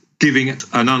giving it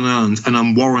an unearned and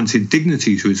unwarranted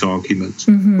dignity to its argument.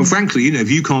 Well, frankly,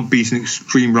 if you can't beat an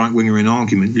extreme right winger in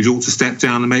argument, you ought to step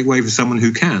down and make way for someone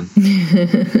who can.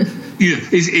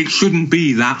 It shouldn't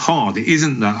be that hard. It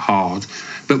isn't that hard.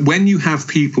 But when you have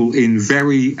people in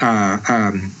very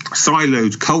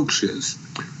siloed cultures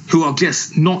who are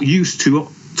just not used to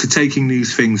taking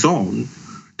these things on,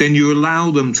 then you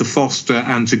allow them to foster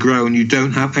and to grow, and you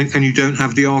don't have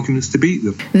the arguments to beat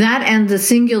them. That and the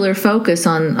singular focus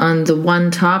on the one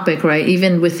topic, right?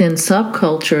 Even within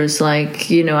subcultures,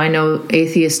 I know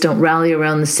atheists don't rally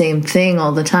around the same thing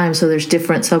all the time, so there's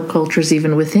different subcultures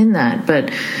even within that.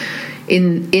 But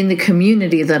in the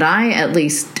community that I at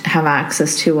least have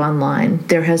access to online,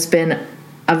 there has been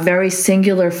a very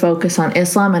singular focus on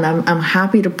Islam, and I'm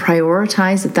happy to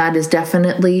prioritize that is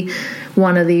definitely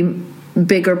one of the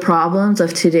bigger problems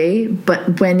of today.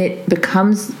 But when it gets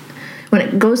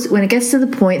to the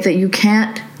point that you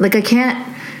can't, I can't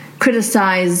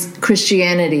criticize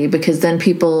Christianity because then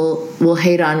people will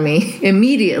hate on me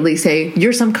immediately, say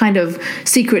you're some kind of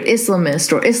secret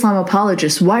Islamist or Islam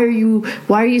apologist. Why are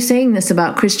you saying this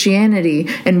about Christianity,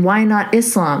 and why not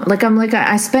Islam?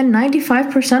 I spend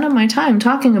 95% of my time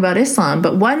talking about Islam,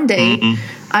 but one day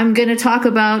I'm going to talk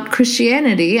about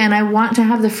Christianity, and I want to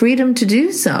have the freedom to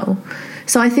do so.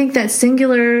 So I think that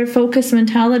singular focus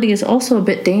mentality is also a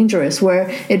bit dangerous, where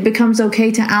it becomes okay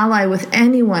to ally with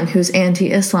anyone who's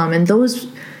anti-Islam. And those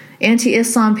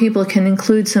anti-Islam people can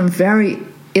include some very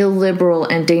illiberal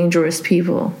and dangerous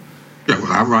people. Yeah,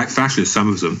 well, outright fascists, some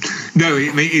of them. No,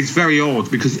 I mean, it's very odd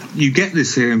because you get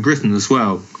this here in Britain as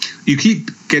well. You keep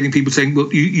getting people saying,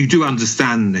 well, you do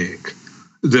understand, Nick,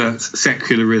 that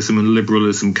secularism and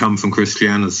liberalism come from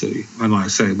Christianity. And I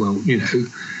say, well, you know,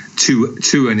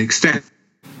 to an extent.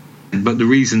 But the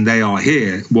reason they are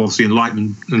here was the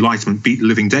Enlightenment beat the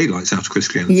living daylights out of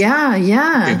Christianity.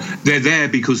 Yeah. They're there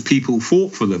because people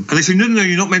fought for them. And they say, no,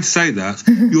 you're not meant to say that.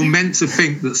 You're meant to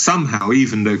think that somehow,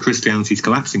 even though Christianity is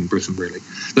collapsing in Britain, really,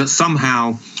 that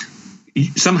somehow,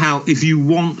 if you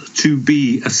want to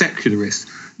be a secularist,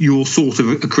 you're sort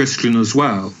of a Christian as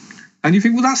well. And you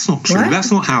think, well, that's not true. What?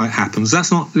 That's not how it happens. That's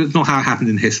not how it happened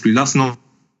in history. That's not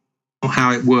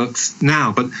how it works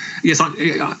now. But yes,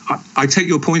 I take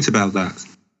your point about that.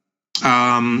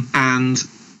 And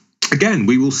again,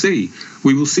 we will see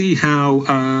how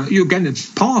again,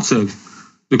 part of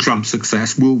the Trump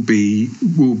success will be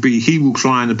he will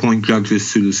try and appoint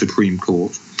judges to the Supreme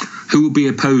Court who will be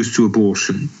opposed to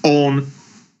abortion on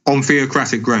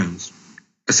theocratic grounds,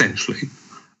 essentially.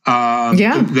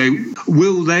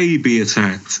 Will they be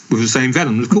attacked with the same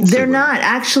venom? Of course they're not.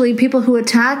 Actually, people who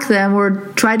attack them or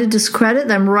try to discredit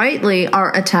them rightly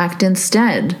are attacked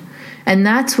instead. And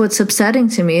that's what's upsetting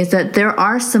to me, is that there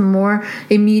are some more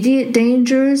immediate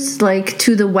dangers, like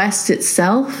to the West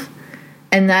itself.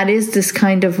 And that is this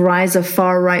kind of rise of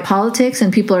far-right politics,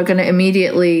 and people are going to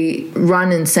immediately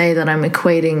run and say that I'm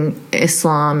equating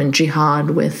Islam and jihad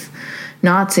with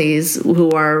Nazis,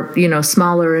 who are, you know,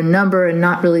 smaller in number and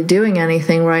not really doing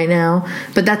anything right now.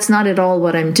 But that's not at all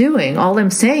what I'm doing. All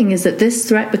I'm saying is that this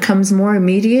threat becomes more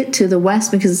immediate to the West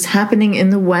because it's happening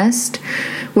in the West.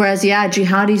 Whereas,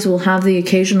 jihadis will have the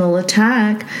occasional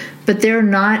attack, but they're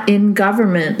not in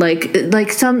government.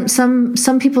 Like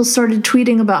some people started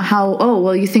tweeting about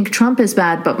how, you think Trump is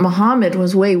bad, but Muhammad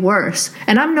was way worse.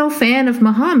 And I'm no fan of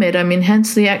Muhammad. I mean,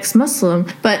 hence the ex-Muslim,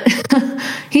 but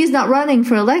he's not running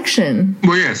for election.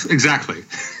 Well, yes, exactly.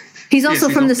 He's also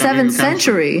from the 7th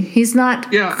century. He's not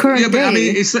current day. I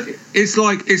mean, it's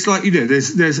like you know,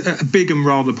 there's a big and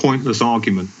rather pointless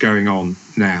argument going on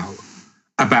now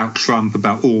about Trump,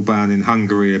 about Orban in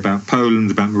Hungary, about Poland,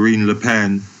 about Marine Le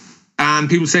Pen. And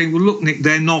people saying, well, look, Nick,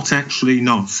 they're not actually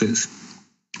Nazis.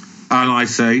 And I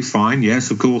say, fine,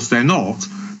 yes, of course they're not.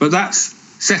 But that's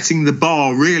setting the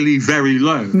bar really very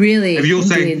low. Really, if you're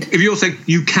saying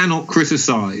you cannot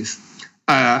criticize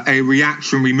a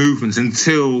reactionary movement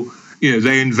until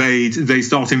they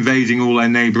start invading all their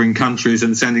neighboring countries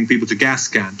and sending people to gas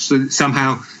camps. So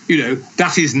somehow,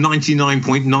 that is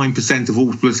 99.9% of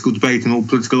all political debate and all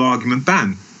political argument.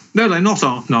 Bam. No, they're not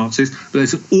Nazis, but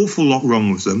there's an awful lot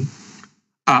wrong with them.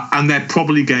 And they're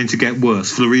probably going to get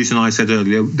worse for the reason I said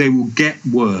earlier. They will get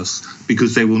worse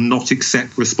because they will not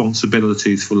accept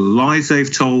responsibilities for the lies they've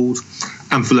told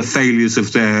and for the failures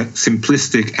of their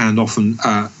simplistic and often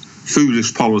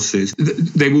foolish policies.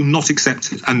 They will not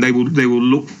accept it, and they will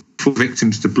look for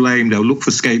victims to blame. They'll look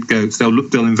for scapegoats.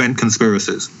 They'll invent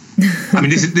conspiracies. I mean,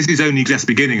 this is only just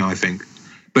beginning, I think,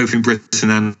 both in Britain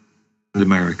and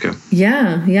America.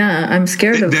 Yeah, I'm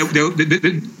scared of.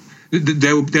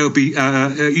 There'll be,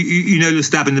 the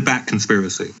stab in the back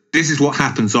conspiracy. This is what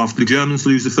happens after the Germans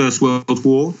lose the First World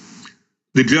War.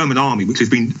 The German army, which has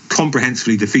been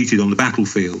comprehensively defeated on the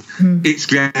battlefield, its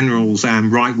generals and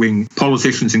right-wing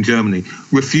politicians in Germany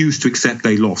refused to accept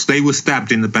they lost. They were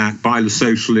stabbed in the back by the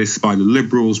socialists, by the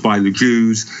liberals, by the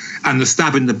Jews, and the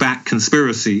stab in the back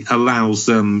conspiracy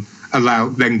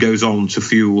then goes on to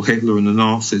fuel Hitler and the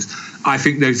Nazis. I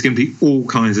think there's going to be all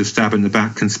kinds of stab in the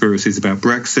back conspiracies about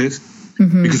Brexit,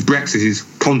 because Brexit is,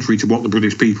 contrary to what the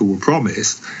British people were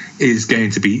promised, is going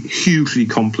to be hugely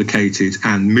complicated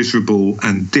and miserable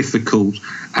and difficult,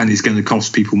 and is going to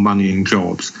cost people money and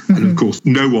jobs. And of course,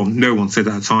 no one said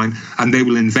at that time, and they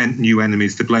will invent new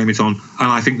enemies to blame it on.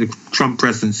 And I think the Trump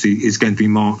presidency is going to be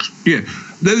marked.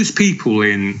 Those people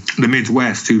in the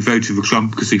Midwest who voted for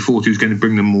Trump because they thought he was going to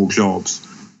bring them more jobs,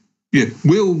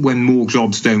 will, when more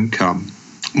jobs don't come,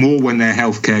 more when their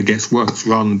healthcare gets worse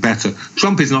rather than better.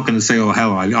 Trump is not going to say, "Oh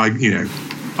hell, I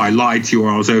lied to you, or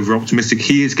I was over optimistic."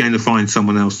 He is going to find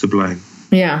someone else to blame.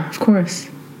 Yeah, of course.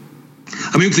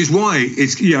 I mean, which is why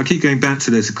I keep going back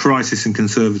to there's a crisis in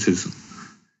conservatism.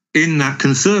 In that,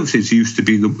 conservatives used to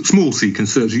be the small c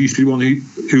conservatives used to be one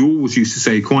who always used to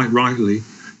say, quite rightly,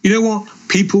 you know what?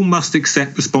 People must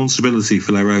accept responsibility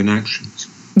for their own actions.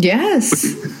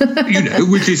 Yes.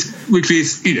 Which is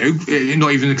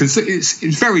not even it's a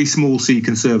very small c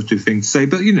conservative thing to say,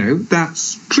 but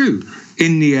that's true.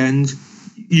 In the end,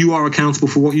 you are accountable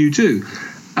for what you do.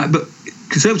 But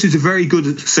conservatives are very good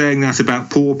at saying that about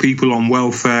poor people on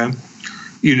welfare,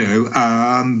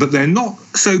 but they're not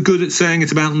so good at saying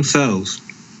it about themselves.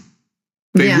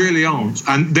 They really aren't.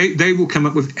 And they will come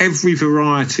up with every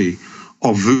variety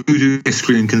of voodoo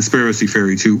history and conspiracy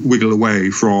theory to wiggle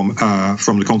away from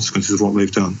the consequences of what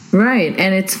they've done. Right.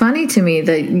 And it's funny to me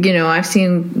that, I've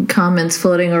seen comments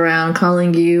floating around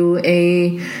calling you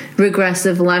a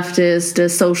regressive leftist, a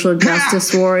social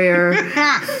justice warrior.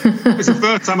 It's the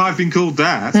first time I've been called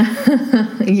that.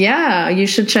 Yeah, you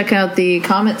should check out the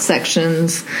comment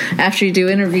sections after you do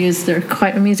interviews. They're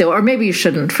quite amazing. Or maybe you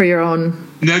shouldn't for your own.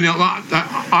 No,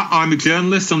 I'm a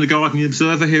journalist. I'm the Guardian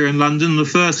Observer here in London. The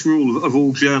first rule of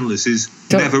all journalists is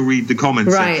never read the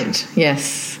comments section. Right,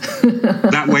 yes.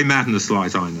 That way madness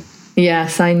lies, I know.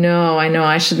 Yes, I know.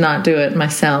 I should not do it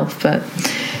myself, but...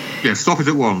 Yeah, stop it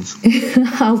at once.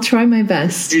 I'll try my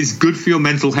best. It's good for your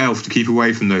mental health to keep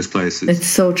away from those places. It's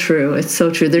so true.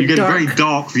 They're you get dark. a very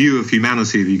dark view of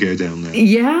humanity if you go down there.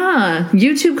 Yeah.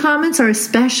 YouTube comments are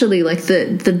especially like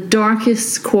the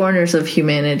darkest corners of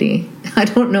humanity. I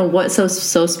don't know what's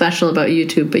so special about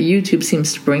YouTube, but YouTube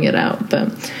seems to bring it out.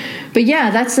 But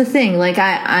yeah, that's the thing. Like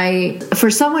I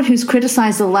for someone who's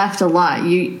criticized the left a lot,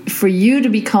 for you to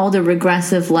be called a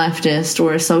regressive leftist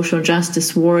or a social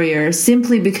justice warrior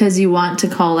simply because you want to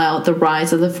call out the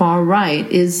rise of the far right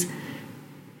is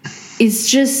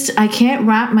just, I can't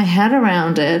wrap my head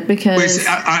around it because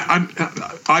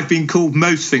I've been called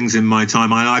most things in my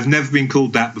time. I've never been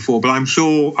called that before, but I'm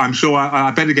sure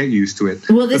I better get used to it.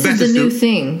 Well, this is the new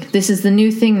thing. This is the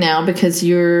new thing now because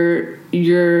you're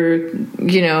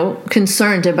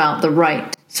concerned about the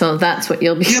right. So that's what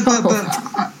you'll be called.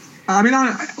 But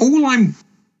all I'm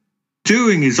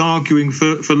doing is arguing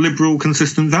for liberal,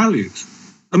 consistent values.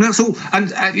 I mean, that's all.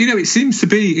 And it seems to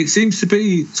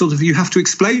be sort of, you have to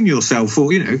explain yourself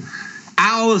for,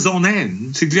 hours on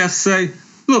end to just say,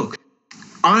 look,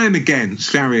 I am against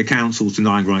Sharia councils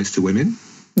denying rights to women.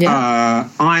 Yeah.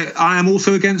 I am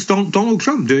also against Donald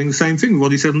Trump doing the same thing with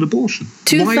what he said on abortion.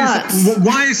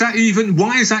 Why is that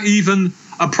even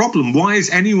a problem? Why is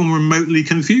anyone remotely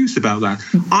confused about that?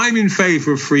 I'm in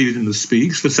favour of freedom of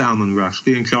speech for Salman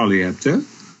Rushdie and Charlie Hebdo.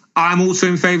 I'm also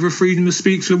in favour of freedom of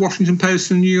speech for the Washington Post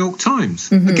and the New York Times.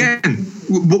 Mm-hmm. Again,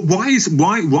 why is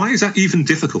that even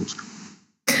difficult?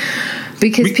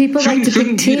 Because people like to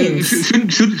pick teams.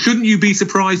 Shouldn't you be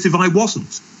surprised if I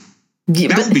wasn't?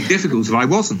 That would be difficult if I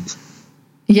wasn't.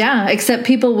 Yeah, except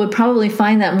people would probably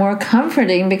find that more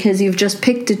comforting because you've just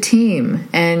picked a team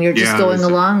and you're just going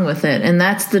along with it. And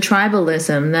that's the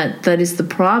tribalism. That is the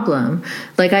problem.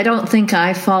 Like, I don't think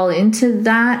I fall into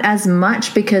that as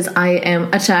much because I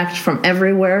am attacked from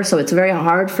everywhere. So it's very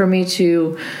hard for me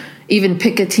to even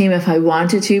pick a team if I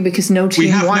wanted to because no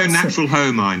team wants me. We have no natural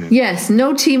home, I know. Yes,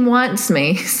 no team wants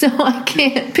me. So I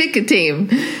can't pick a team.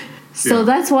 So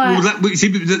that's why... Well,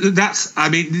 that's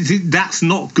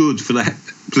not good for the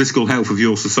political health of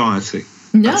your society.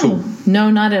 No,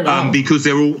 not at all. Because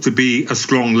there ought to be a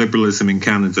strong liberalism in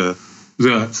Canada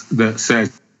that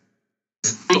says,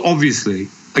 obviously,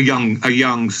 a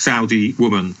young Saudi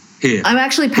woman here. I'm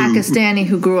actually Pakistani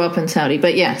who grew up in Saudi,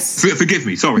 but yes. Forgive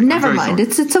me, sorry. Never mind,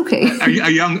 sorry. It's okay. A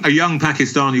young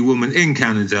Pakistani woman in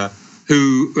Canada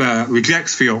who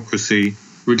rejects theocracy,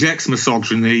 rejects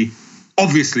misogyny.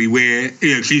 Obviously,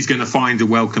 she's going to find a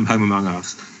welcome home among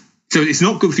us. So it's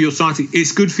not good for your society.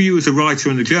 It's good for you as a writer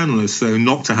and a journalist, though,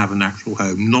 not to have a natural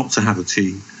home, not to have a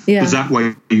team. Because that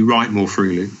way you write more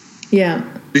freely. Yeah.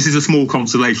 This is a small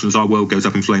consolation as our world goes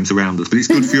up in flames around us, but it's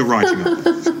good for your writing.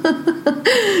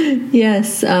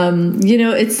 Yes.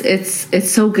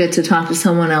 It's so good to talk to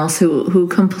someone else who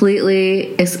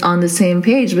completely is on the same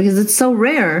page because it's so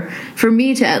rare for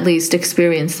me to at least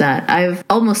experience that. I've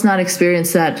almost not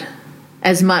experienced that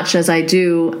as much as I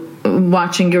do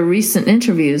watching your recent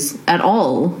interviews at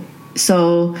all.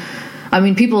 So, I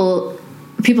mean, people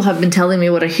have been telling me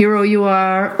what a hero you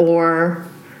are or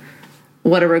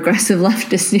what a regressive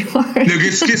leftist you are. No,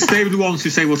 just stay with the ones who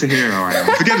say what a hero I am.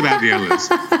 Forget about the others.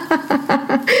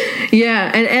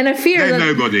 Yeah, and a fear that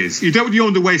nobody's. You don't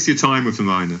want to waste your time with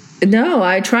them either. No,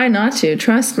 I try not to,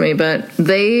 trust me, but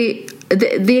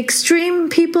the extreme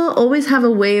people always have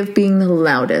a way of being the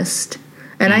loudest.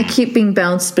 And I keep being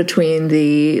bounced between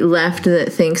the left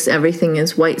that thinks everything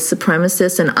is white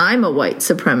supremacist, and I'm a white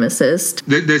supremacist.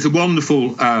 There's a wonderful,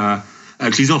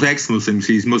 she's not ex-Muslim,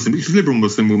 she's Muslim, she's a liberal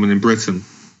Muslim woman in Britain,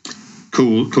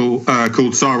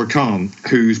 called Sarah Khan,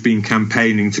 who's been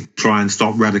campaigning to try and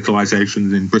stop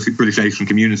radicalisation in British Asian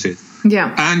communities.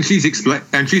 Yeah, and she's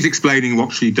explaining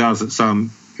what she does at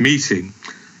some meeting,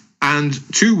 and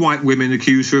two white women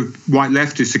white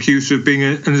leftists accuse her of being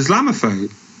an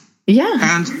Islamophobe.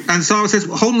 Yeah, and Sarah says,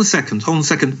 well, hold on a second.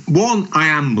 One, I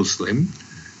am Muslim.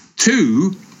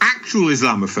 Two, actual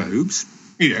Islamophobes,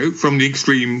 from the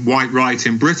extreme white right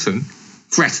in Britain,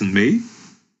 threaten me.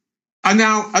 And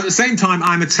now, at the same time,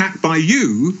 I'm attacked by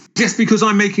you just because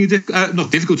I'm making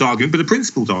not difficult argument, but a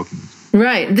principled argument.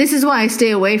 Right. This is why I stay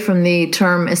away from the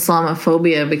term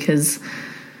Islamophobia, because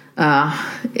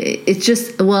it's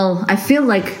just, I feel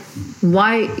like,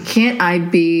 why can't I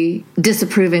be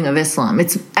disapproving of Islam?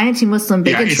 It's anti-Muslim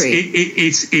bigotry.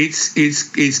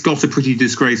 It's got a pretty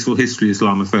disgraceful history,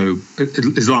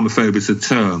 Islamophobe is a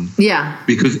term. Yeah.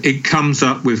 Because it comes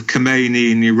up with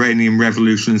Khomeini and the Iranian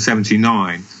Revolution in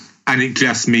 1979. And it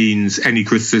just means any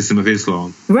criticism of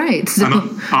Islam. Right. So,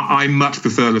 and I much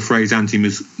prefer the phrase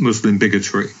anti-Muslim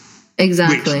bigotry.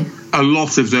 Exactly. Which a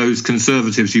lot of those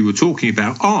conservatives you were talking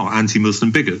about are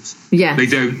anti-Muslim bigots. Yeah.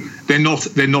 They're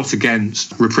not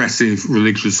against repressive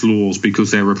religious laws because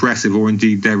they're repressive, or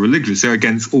indeed they're religious. They're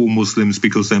against all Muslims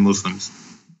because they're Muslims,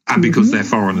 and because they're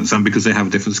foreigners, and because they have a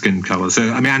different skin colour. So,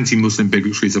 I mean, anti-Muslim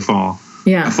bigotry is it's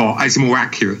a more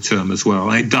accurate term as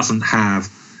well. And it doesn't have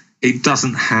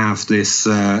this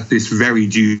very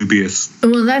dubious.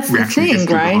 Well, that's the thing,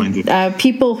 right?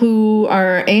 People who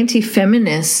are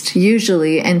anti-feminist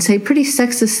usually and say pretty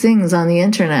sexist things on the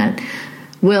internet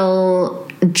will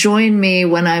join me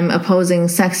when I'm opposing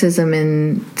sexism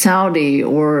in Saudi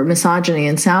or misogyny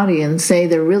in Saudi, and say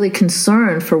they're really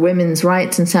concerned for women's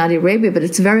rights in Saudi Arabia. But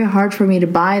it's very hard for me to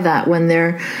buy that when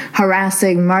they're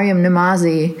harassing Maryam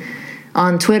Namazi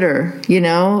on Twitter,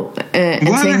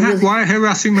 why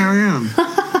harassing Maryam?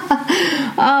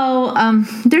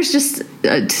 There's just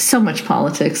so much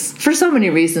politics. For so many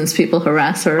reasons, people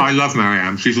harass her. I love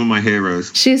Maryam. She's one of my heroes.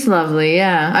 She's lovely,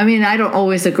 yeah. I mean, I don't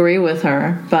always agree with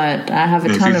her, but I have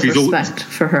a ton of respect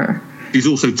for her. She's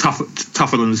also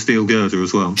tougher than a steel girder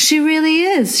as well. She really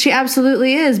is. She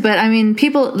absolutely is. But, I mean,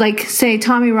 people like, say,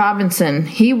 Tommy Robinson,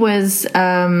 he was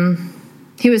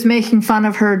making fun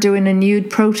of her doing a nude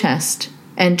protest,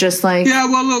 and just like,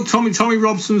 look, Tommy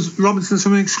Robinson's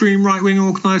from an extreme right wing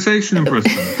organisation in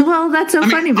Britain. Well, that's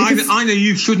funny because I know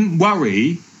you shouldn't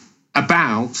worry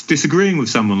about disagreeing with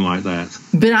someone like that,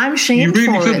 but I'm shamed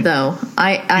for it, though.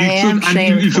 I am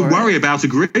shamed. You should worry about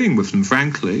agreeing with them,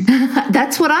 frankly.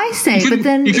 That's what I say. But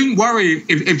then you shouldn't worry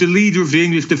if the leader of the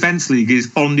English Defence League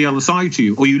is on the other side to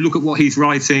you, or you look at what he's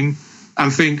writing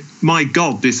and think, my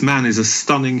God, this man is a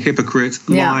stunning hypocrite,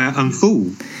 liar, and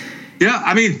fool. Yeah,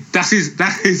 I mean, that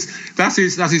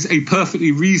is a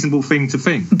perfectly reasonable thing to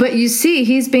think. But you see,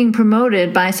 he's being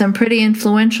promoted by some pretty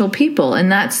influential people,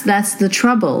 and that's the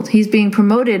trouble. He's being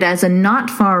promoted as a not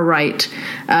far right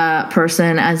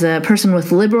person, as a person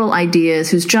with liberal ideas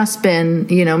who's just been,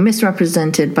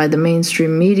 misrepresented by the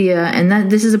mainstream media,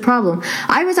 and this is a problem.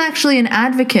 I was actually an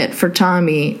advocate for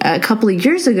Tommy a couple of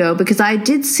years ago because I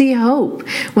did see hope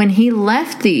when he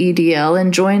left the EDL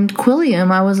and joined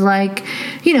Quilliam. I was like,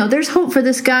 there's hope for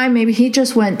this guy. Maybe he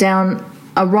just went down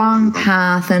a wrong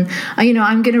path, and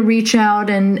I'm going to reach out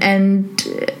and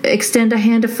extend a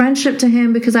hand of friendship to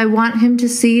him, because I want him to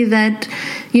see that,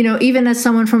 even as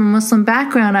someone from a Muslim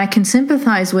background, I can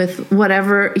sympathize with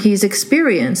whatever he's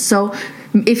experienced. So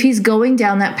if he's going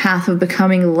down that path of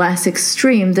becoming less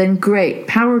extreme, then great,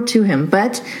 power to him.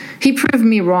 But he proved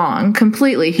me wrong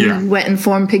completely. He went and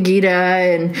formed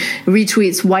Pegida and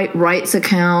retweets white rights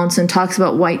accounts and talks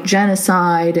about white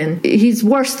genocide. And he's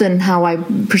worse than how I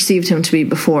perceived him to be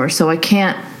before. So I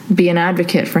can't be an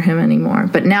advocate for him anymore.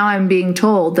 But now I'm being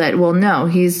told that, well, no,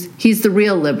 he's the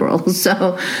real liberal.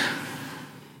 So...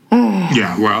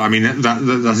 Yeah, well, I mean,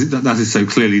 that is so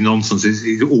clearly nonsense.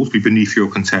 It ought to be beneath your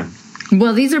contempt.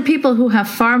 Well, these are people who have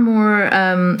far more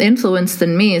influence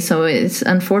than me, so it's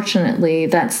unfortunately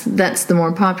that's the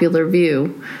more popular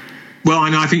view. Well,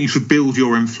 I think you should build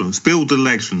your influence, build the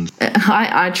legend.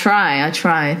 I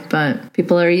try, but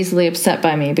people are easily upset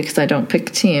by me because I don't pick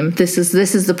a team. This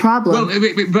is the problem. Well,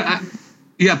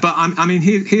 but I mean,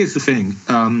 here's the thing: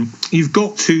 you've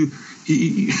got to.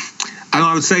 And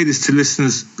I would say this to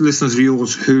listeners of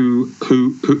yours who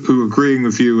are agreeing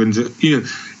with you, and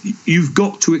you've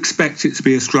got to expect it to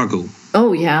be a struggle.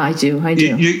 Oh yeah, I do.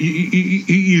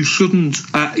 You shouldn't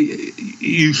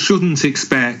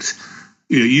expect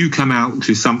you come out which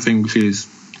is something which is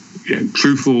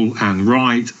truthful and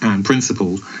right and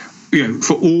principled.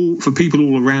 For people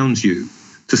all around you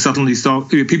to suddenly start,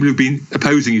 people who've been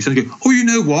opposing you suddenly go, oh, you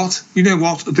know what,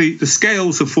 the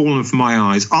scales have fallen from my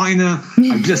eyes. Ina,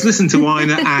 I've just listened to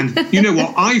Ina, and you know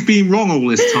what, I've been wrong all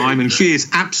this time, and she is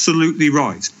absolutely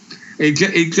right.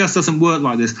 It just doesn't work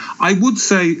like this. I would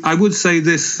say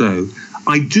this, though.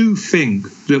 I do think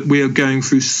that we are going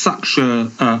through such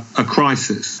a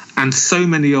crisis, and so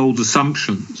many old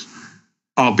assumptions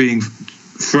are being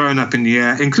thrown up in the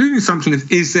air, including the assumption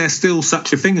of, is there still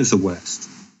such a thing as a West?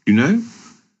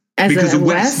 Because the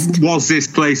West was this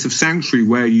place of sanctuary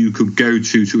where you could go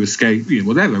to escape,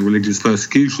 whatever, religious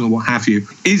persecution or what have you.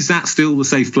 Is that still the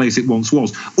safe place it once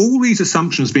was? All these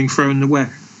assumptions being thrown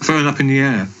up in the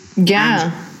air.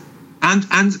 Yeah. And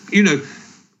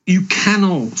you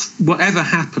cannot, whatever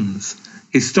happens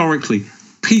historically,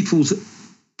 people's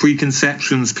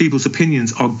preconceptions, people's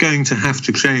opinions are going to have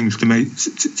to change to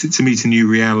meet a new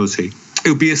reality. It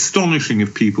would be astonishing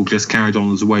if people just carried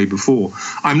on as a way before.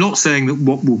 I'm not saying that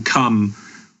what will come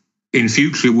in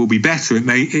future will be better.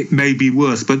 It may be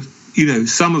worse. But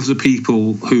some of the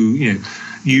people who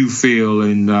you feel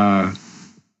in the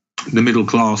middle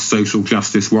class social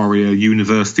justice warrior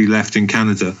university left in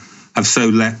Canada have so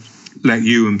let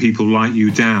you and people like you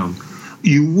down.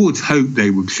 You would hope they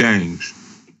would change,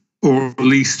 or at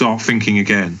least start thinking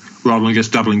again, rather than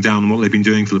just doubling down on what they've been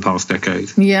doing for the past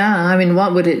decade. Yeah, I mean,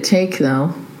 what would it take,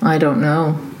 though? I don't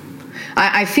know.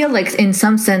 I feel like, in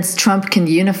some sense, Trump can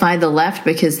unify the left,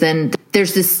 because then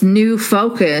there's this new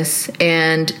focus,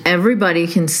 and everybody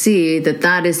can see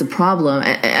that is a problem.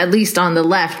 At least on the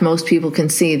left, most people can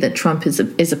see that Trump is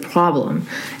a problem.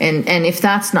 And if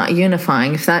that's not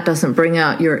unifying, if that doesn't bring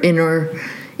out your inner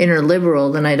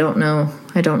liberal, then I don't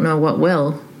know what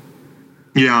will.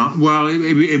 Yeah, well,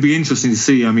 it'd be interesting to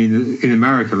see. I mean, in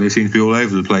America, they seem to be all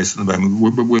over the place at the moment.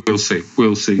 We'll see.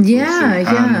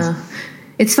 Yeah.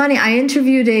 It's funny. I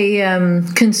interviewed a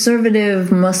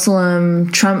conservative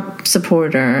Muslim Trump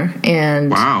supporter,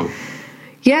 and wow.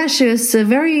 Yeah, she was a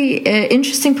very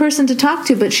interesting person to talk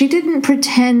to, but she didn't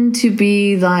pretend to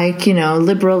be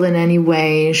liberal in any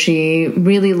way. She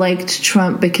really liked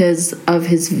Trump because of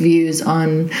his views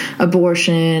on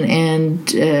abortion and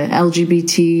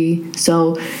LGBT.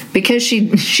 So because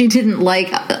she didn't like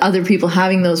other people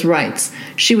having those rights,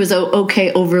 she was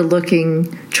okay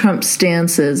overlooking Trump's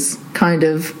stances kind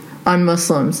of on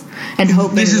Muslims and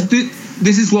hoping...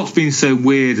 This is what's been so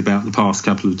weird about the past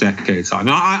couple of decades.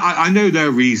 I know there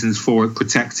are reasons for it,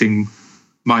 protecting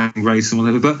my race and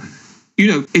whatever, but,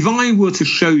 if I were to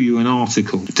show you an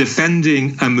article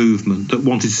defending a movement that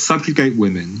wanted to subjugate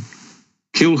women,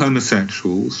 kill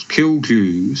homosexuals, kill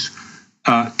Jews,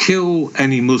 kill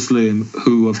any Muslim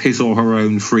who of his or her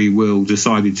own free will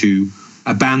decided to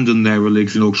abandon their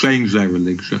religion or change their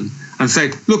religion, and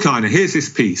say, look, Ina, here's this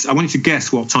piece. I want you to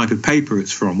guess what type of paper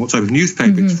it's from, what type of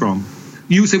newspaper it's from.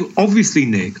 You would say, well, obviously,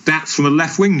 Nick, that's from a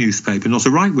left-wing newspaper, not a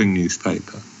right-wing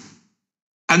newspaper.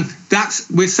 And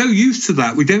we're so used to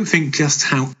that, we don't think just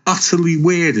how utterly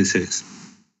weird it is.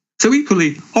 So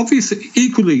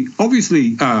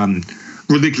obviously,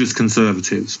 religious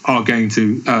conservatives are going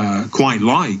to quite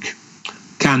like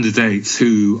candidates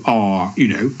who are,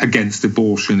 against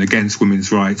abortion, against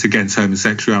women's rights, against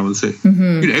homosexuality.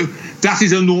 That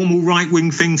is a normal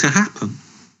right-wing thing to happen.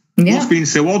 Yeah. What's been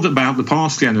so odd about the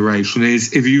past generation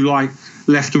is, if you like,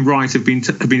 left and right have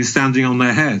been standing on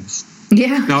their heads.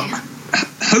 Yeah. Now,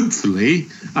 hopefully,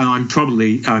 and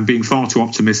I'm being far too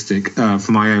optimistic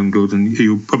for my own good, and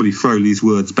you'll probably throw these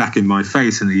words back in my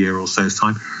face in a year or so's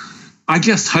time. I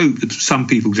just hope that some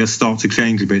people just start to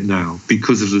change a bit now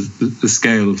because of the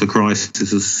scale of the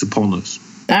crisis that's upon us.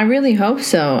 I really hope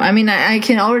so. I mean, I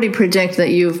can already predict that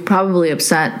you've probably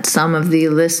upset some of the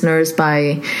listeners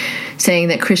by saying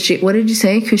that what did you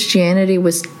say? Christianity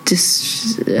was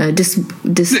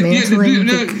dismantling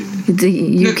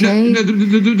the UK?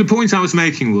 The point I was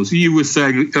making was, you were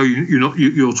saying,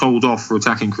 you're told off for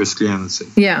attacking Christianity.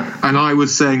 Yeah. And I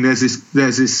was saying there's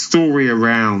this story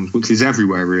around, which is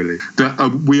everywhere really,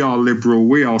 that we are liberal,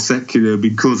 we are secular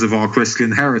because of our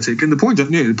Christian heritage. And the point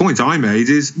I made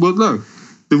is, well, look,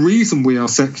 the reason we are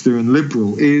secular and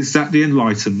liberal is that the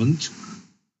Enlightenment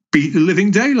beat the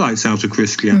living daylights out of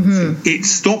Christianity. It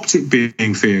stopped it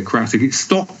being theocratic. It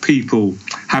stopped people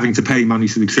having to pay money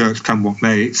to the church, come what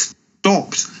may. It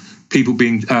stopped people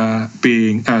being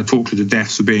tortured to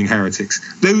death for being heretics.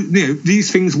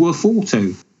 These things were fought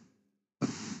over.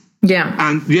 Yeah.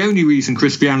 And the only reason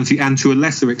Christianity, and to a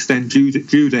lesser extent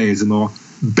Judaism, are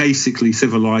basically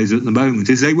civilized at the moment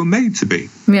is they were made to be.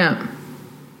 Yeah.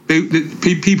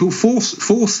 People force.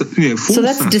 So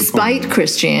that's despite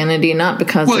Christianity, not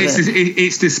because of it.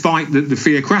 It's despite the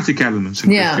theocratic elements of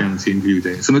Christianity and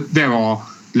Judaism. There are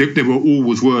there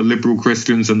always were liberal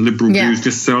Christians and liberal Jews,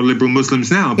 just so are liberal Muslims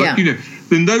now. But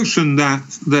the notion that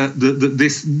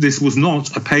this was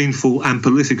not a painful and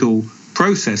political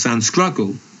process and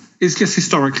struggle is just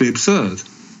historically absurd.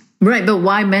 Right, but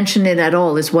why mention it at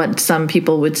all is what some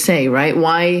people would say, right?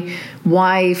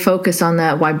 Why focus on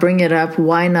that? Why bring it up?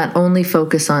 Why not only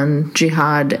focus on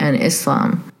jihad and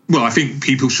Islam? Well, I think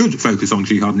people should focus on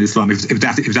jihad and Islam if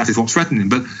that is what's threatening.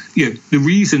 But the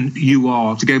reason you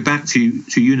are, to go back to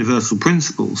universal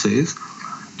principles, is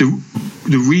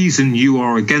the reason you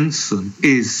are against them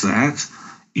is that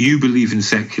you believe in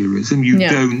secularism. You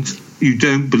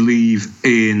don't believe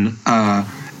in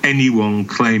anyone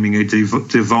claiming a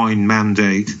divine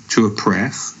mandate to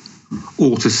oppress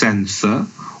or to censor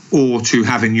or to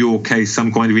have, in your case,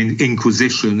 some kind of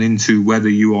inquisition into whether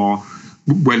you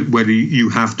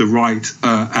have the right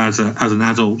as an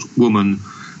adult woman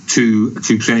to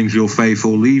change your faith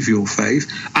or leave your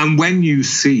faith. And when you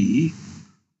see,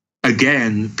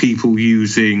 again, people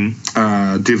using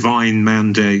divine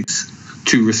mandates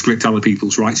to restrict other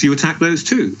people's rights, you attack those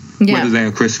too, whether they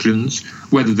are Christians,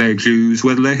 whether they're Jews,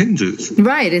 whether they're Hindus.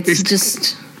 Right, it's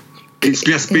just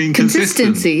being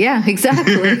consistency. Yeah,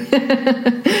 exactly.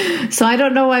 So I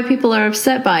don't know why people are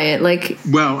upset by it.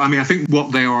 Well, I mean, I think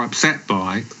what they are upset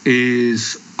by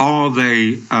is, are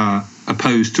they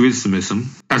opposed to Islamism,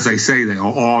 as they say they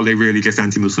are, or are they really just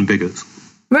anti-Muslim bigots?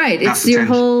 Right. It's your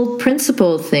whole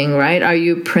principled thing, right? Are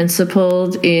you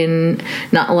principled in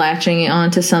not latching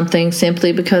onto something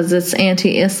simply because it's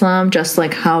anti-Islam, just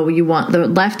like how you want the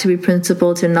left to be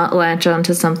principled to not latch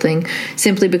onto something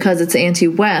simply because it's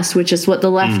anti-West, which is what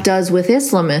the left does with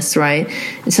Islamists, right?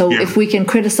 So if we can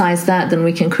criticize that, then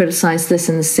we can criticize this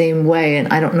in the same way. And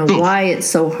I don't know why it's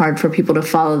so hard for people to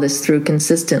follow this through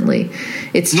consistently.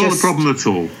 It's not a problem at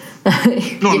all.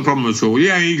 Not a problem at all.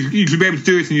 Yeah, you should be able to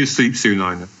do it in your sleep soon,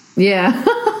 Ina. Yeah,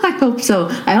 I hope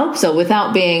so.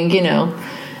 Without being,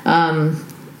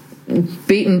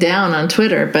 beaten down on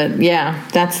Twitter. But yeah,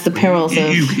 that's the perils of...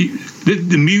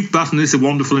 The mute button is a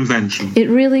wonderful invention.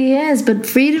 It really is. But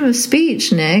freedom of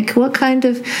speech, Nick, what kind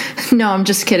of... No, I'm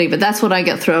just kidding. But that's what I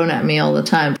get thrown at me all the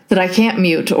time. That I can't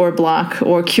mute or block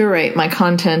or curate my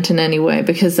content in any way,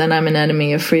 because then I'm an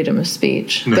enemy of freedom of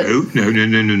speech. No.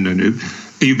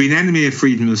 You'd be an enemy of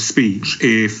freedom of speech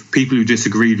if people who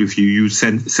disagreed with you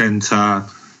sent a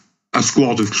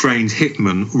squad of trained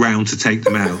hitmen round to take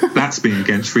them out. That's being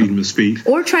against freedom of speech.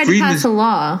 Or try to pass a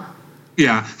law.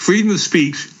 Yeah, freedom of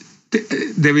speech,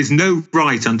 there is no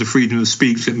right under freedom of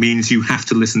speech that means you have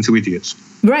to listen to idiots.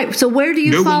 Right, so where do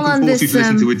you fall on this...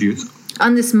 listen to idiots.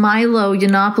 On this Milo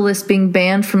Yiannopoulos being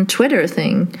banned from Twitter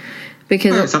thing?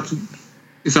 Because...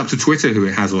 It's up to Twitter who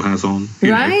it has or has on.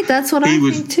 Right? That's what I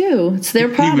think too. It's their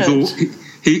product.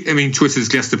 Twitter's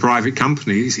just a private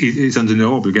company. He's under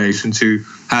no obligation to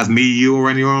have me, you,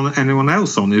 or anyone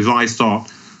else on. If I start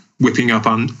whipping up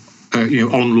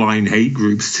online hate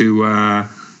groups to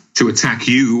attack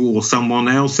you or someone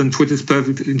else, then Twitter's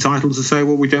perfectly entitled to say,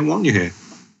 well, we don't want you here.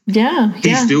 Yeah.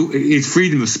 His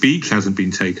freedom of speech hasn't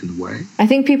been taken away. I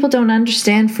think people don't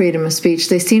understand freedom of speech.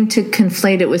 They seem to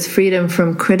conflate it with freedom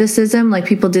from criticism, like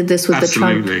people did this with the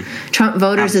Trump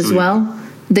voters as well.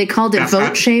 They called it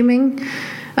vote shaming.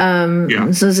 So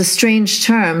it's a strange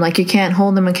term. Like, you can't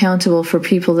hold them accountable for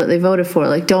people that they voted for.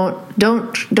 Like, don't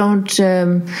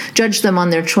judge them on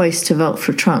their choice to vote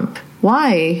for Trump.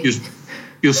 Why?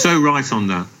 You're so right on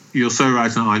that. You're so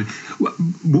right on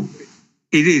that.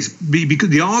 It is, because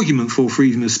the argument for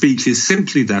freedom of speech is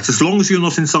simply that as long as you're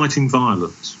not inciting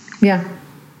violence,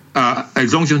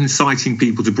 as long as you're not inciting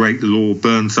people to break the law,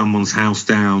 burn someone's house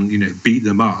down, beat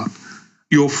them up,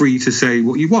 you're free to say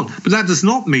what you want. But that does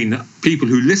not mean that people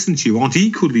who listen to you aren't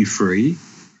equally free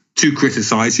to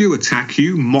criticize you, attack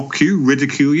you, mock you,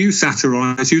 ridicule you,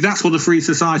 satirize you. That's what a free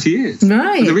society is.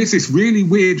 Right. And there is this really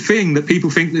weird thing that people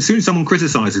think that as soon as someone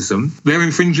criticizes them, they're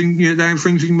infringing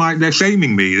they're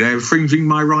shaming me, they're infringing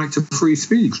my right to free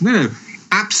speech. No,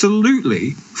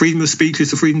 absolutely. Freedom of speech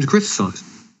is the freedom to criticize.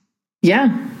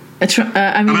 Yeah. I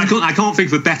can't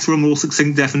think of a better or more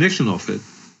succinct definition of it.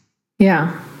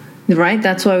 Yeah. Right.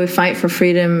 That's why we fight for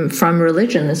freedom from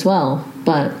religion as well.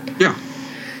 But yeah.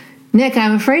 Nick,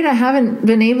 I'm afraid I haven't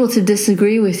been able to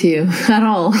disagree with you at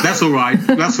all. That's all right.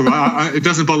 It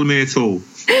doesn't bother me at all.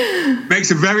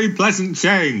 Makes a very pleasant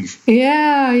change.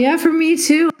 Yeah, for me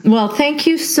too. Well, thank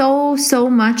you so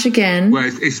much again. Well,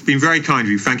 it's been very kind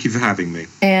of you. Thank you for having me.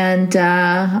 And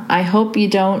I hope you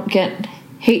don't get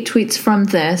hate tweets from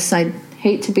this. I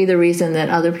hate to be the reason that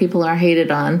other people are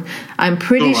hated on. I'm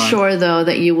pretty sure, though,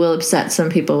 that you will upset some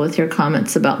people with your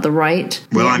comments about the right.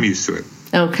 Well, I'm used to it.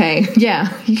 Okay, yeah,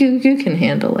 you can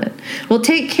handle it. Well,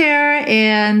 take care,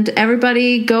 and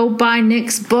everybody go buy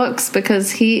Nick's books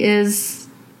because he is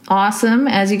awesome,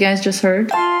 as you guys just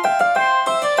heard.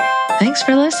 Thanks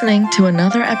for listening to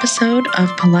another episode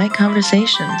of Polite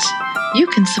Conversations. You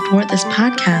can support this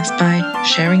podcast by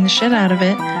sharing the shit out of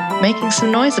it, making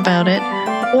some noise about it,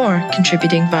 or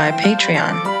contributing via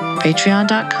Patreon.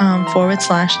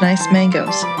 Patreon.com/Nice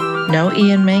Mangoes. No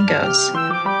Ian Mangoes.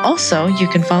 Also, you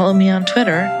can follow me on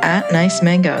Twitter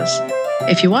 @NiceMangoes.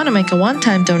 If you want to make a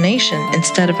one-time donation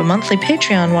instead of a monthly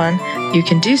Patreon one, you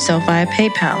can do so via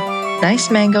PayPal,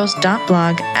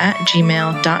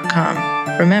 nicemangoes.blog@gmail.com.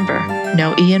 Remember,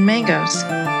 no Ian Mangoes.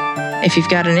 If you've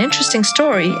got an interesting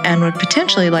story and would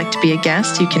potentially like to be a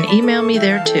guest, you can email me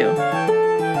there too.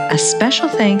 A special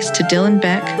thanks to Dylan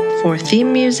Beck for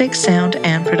theme music, sound,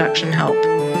 and production help.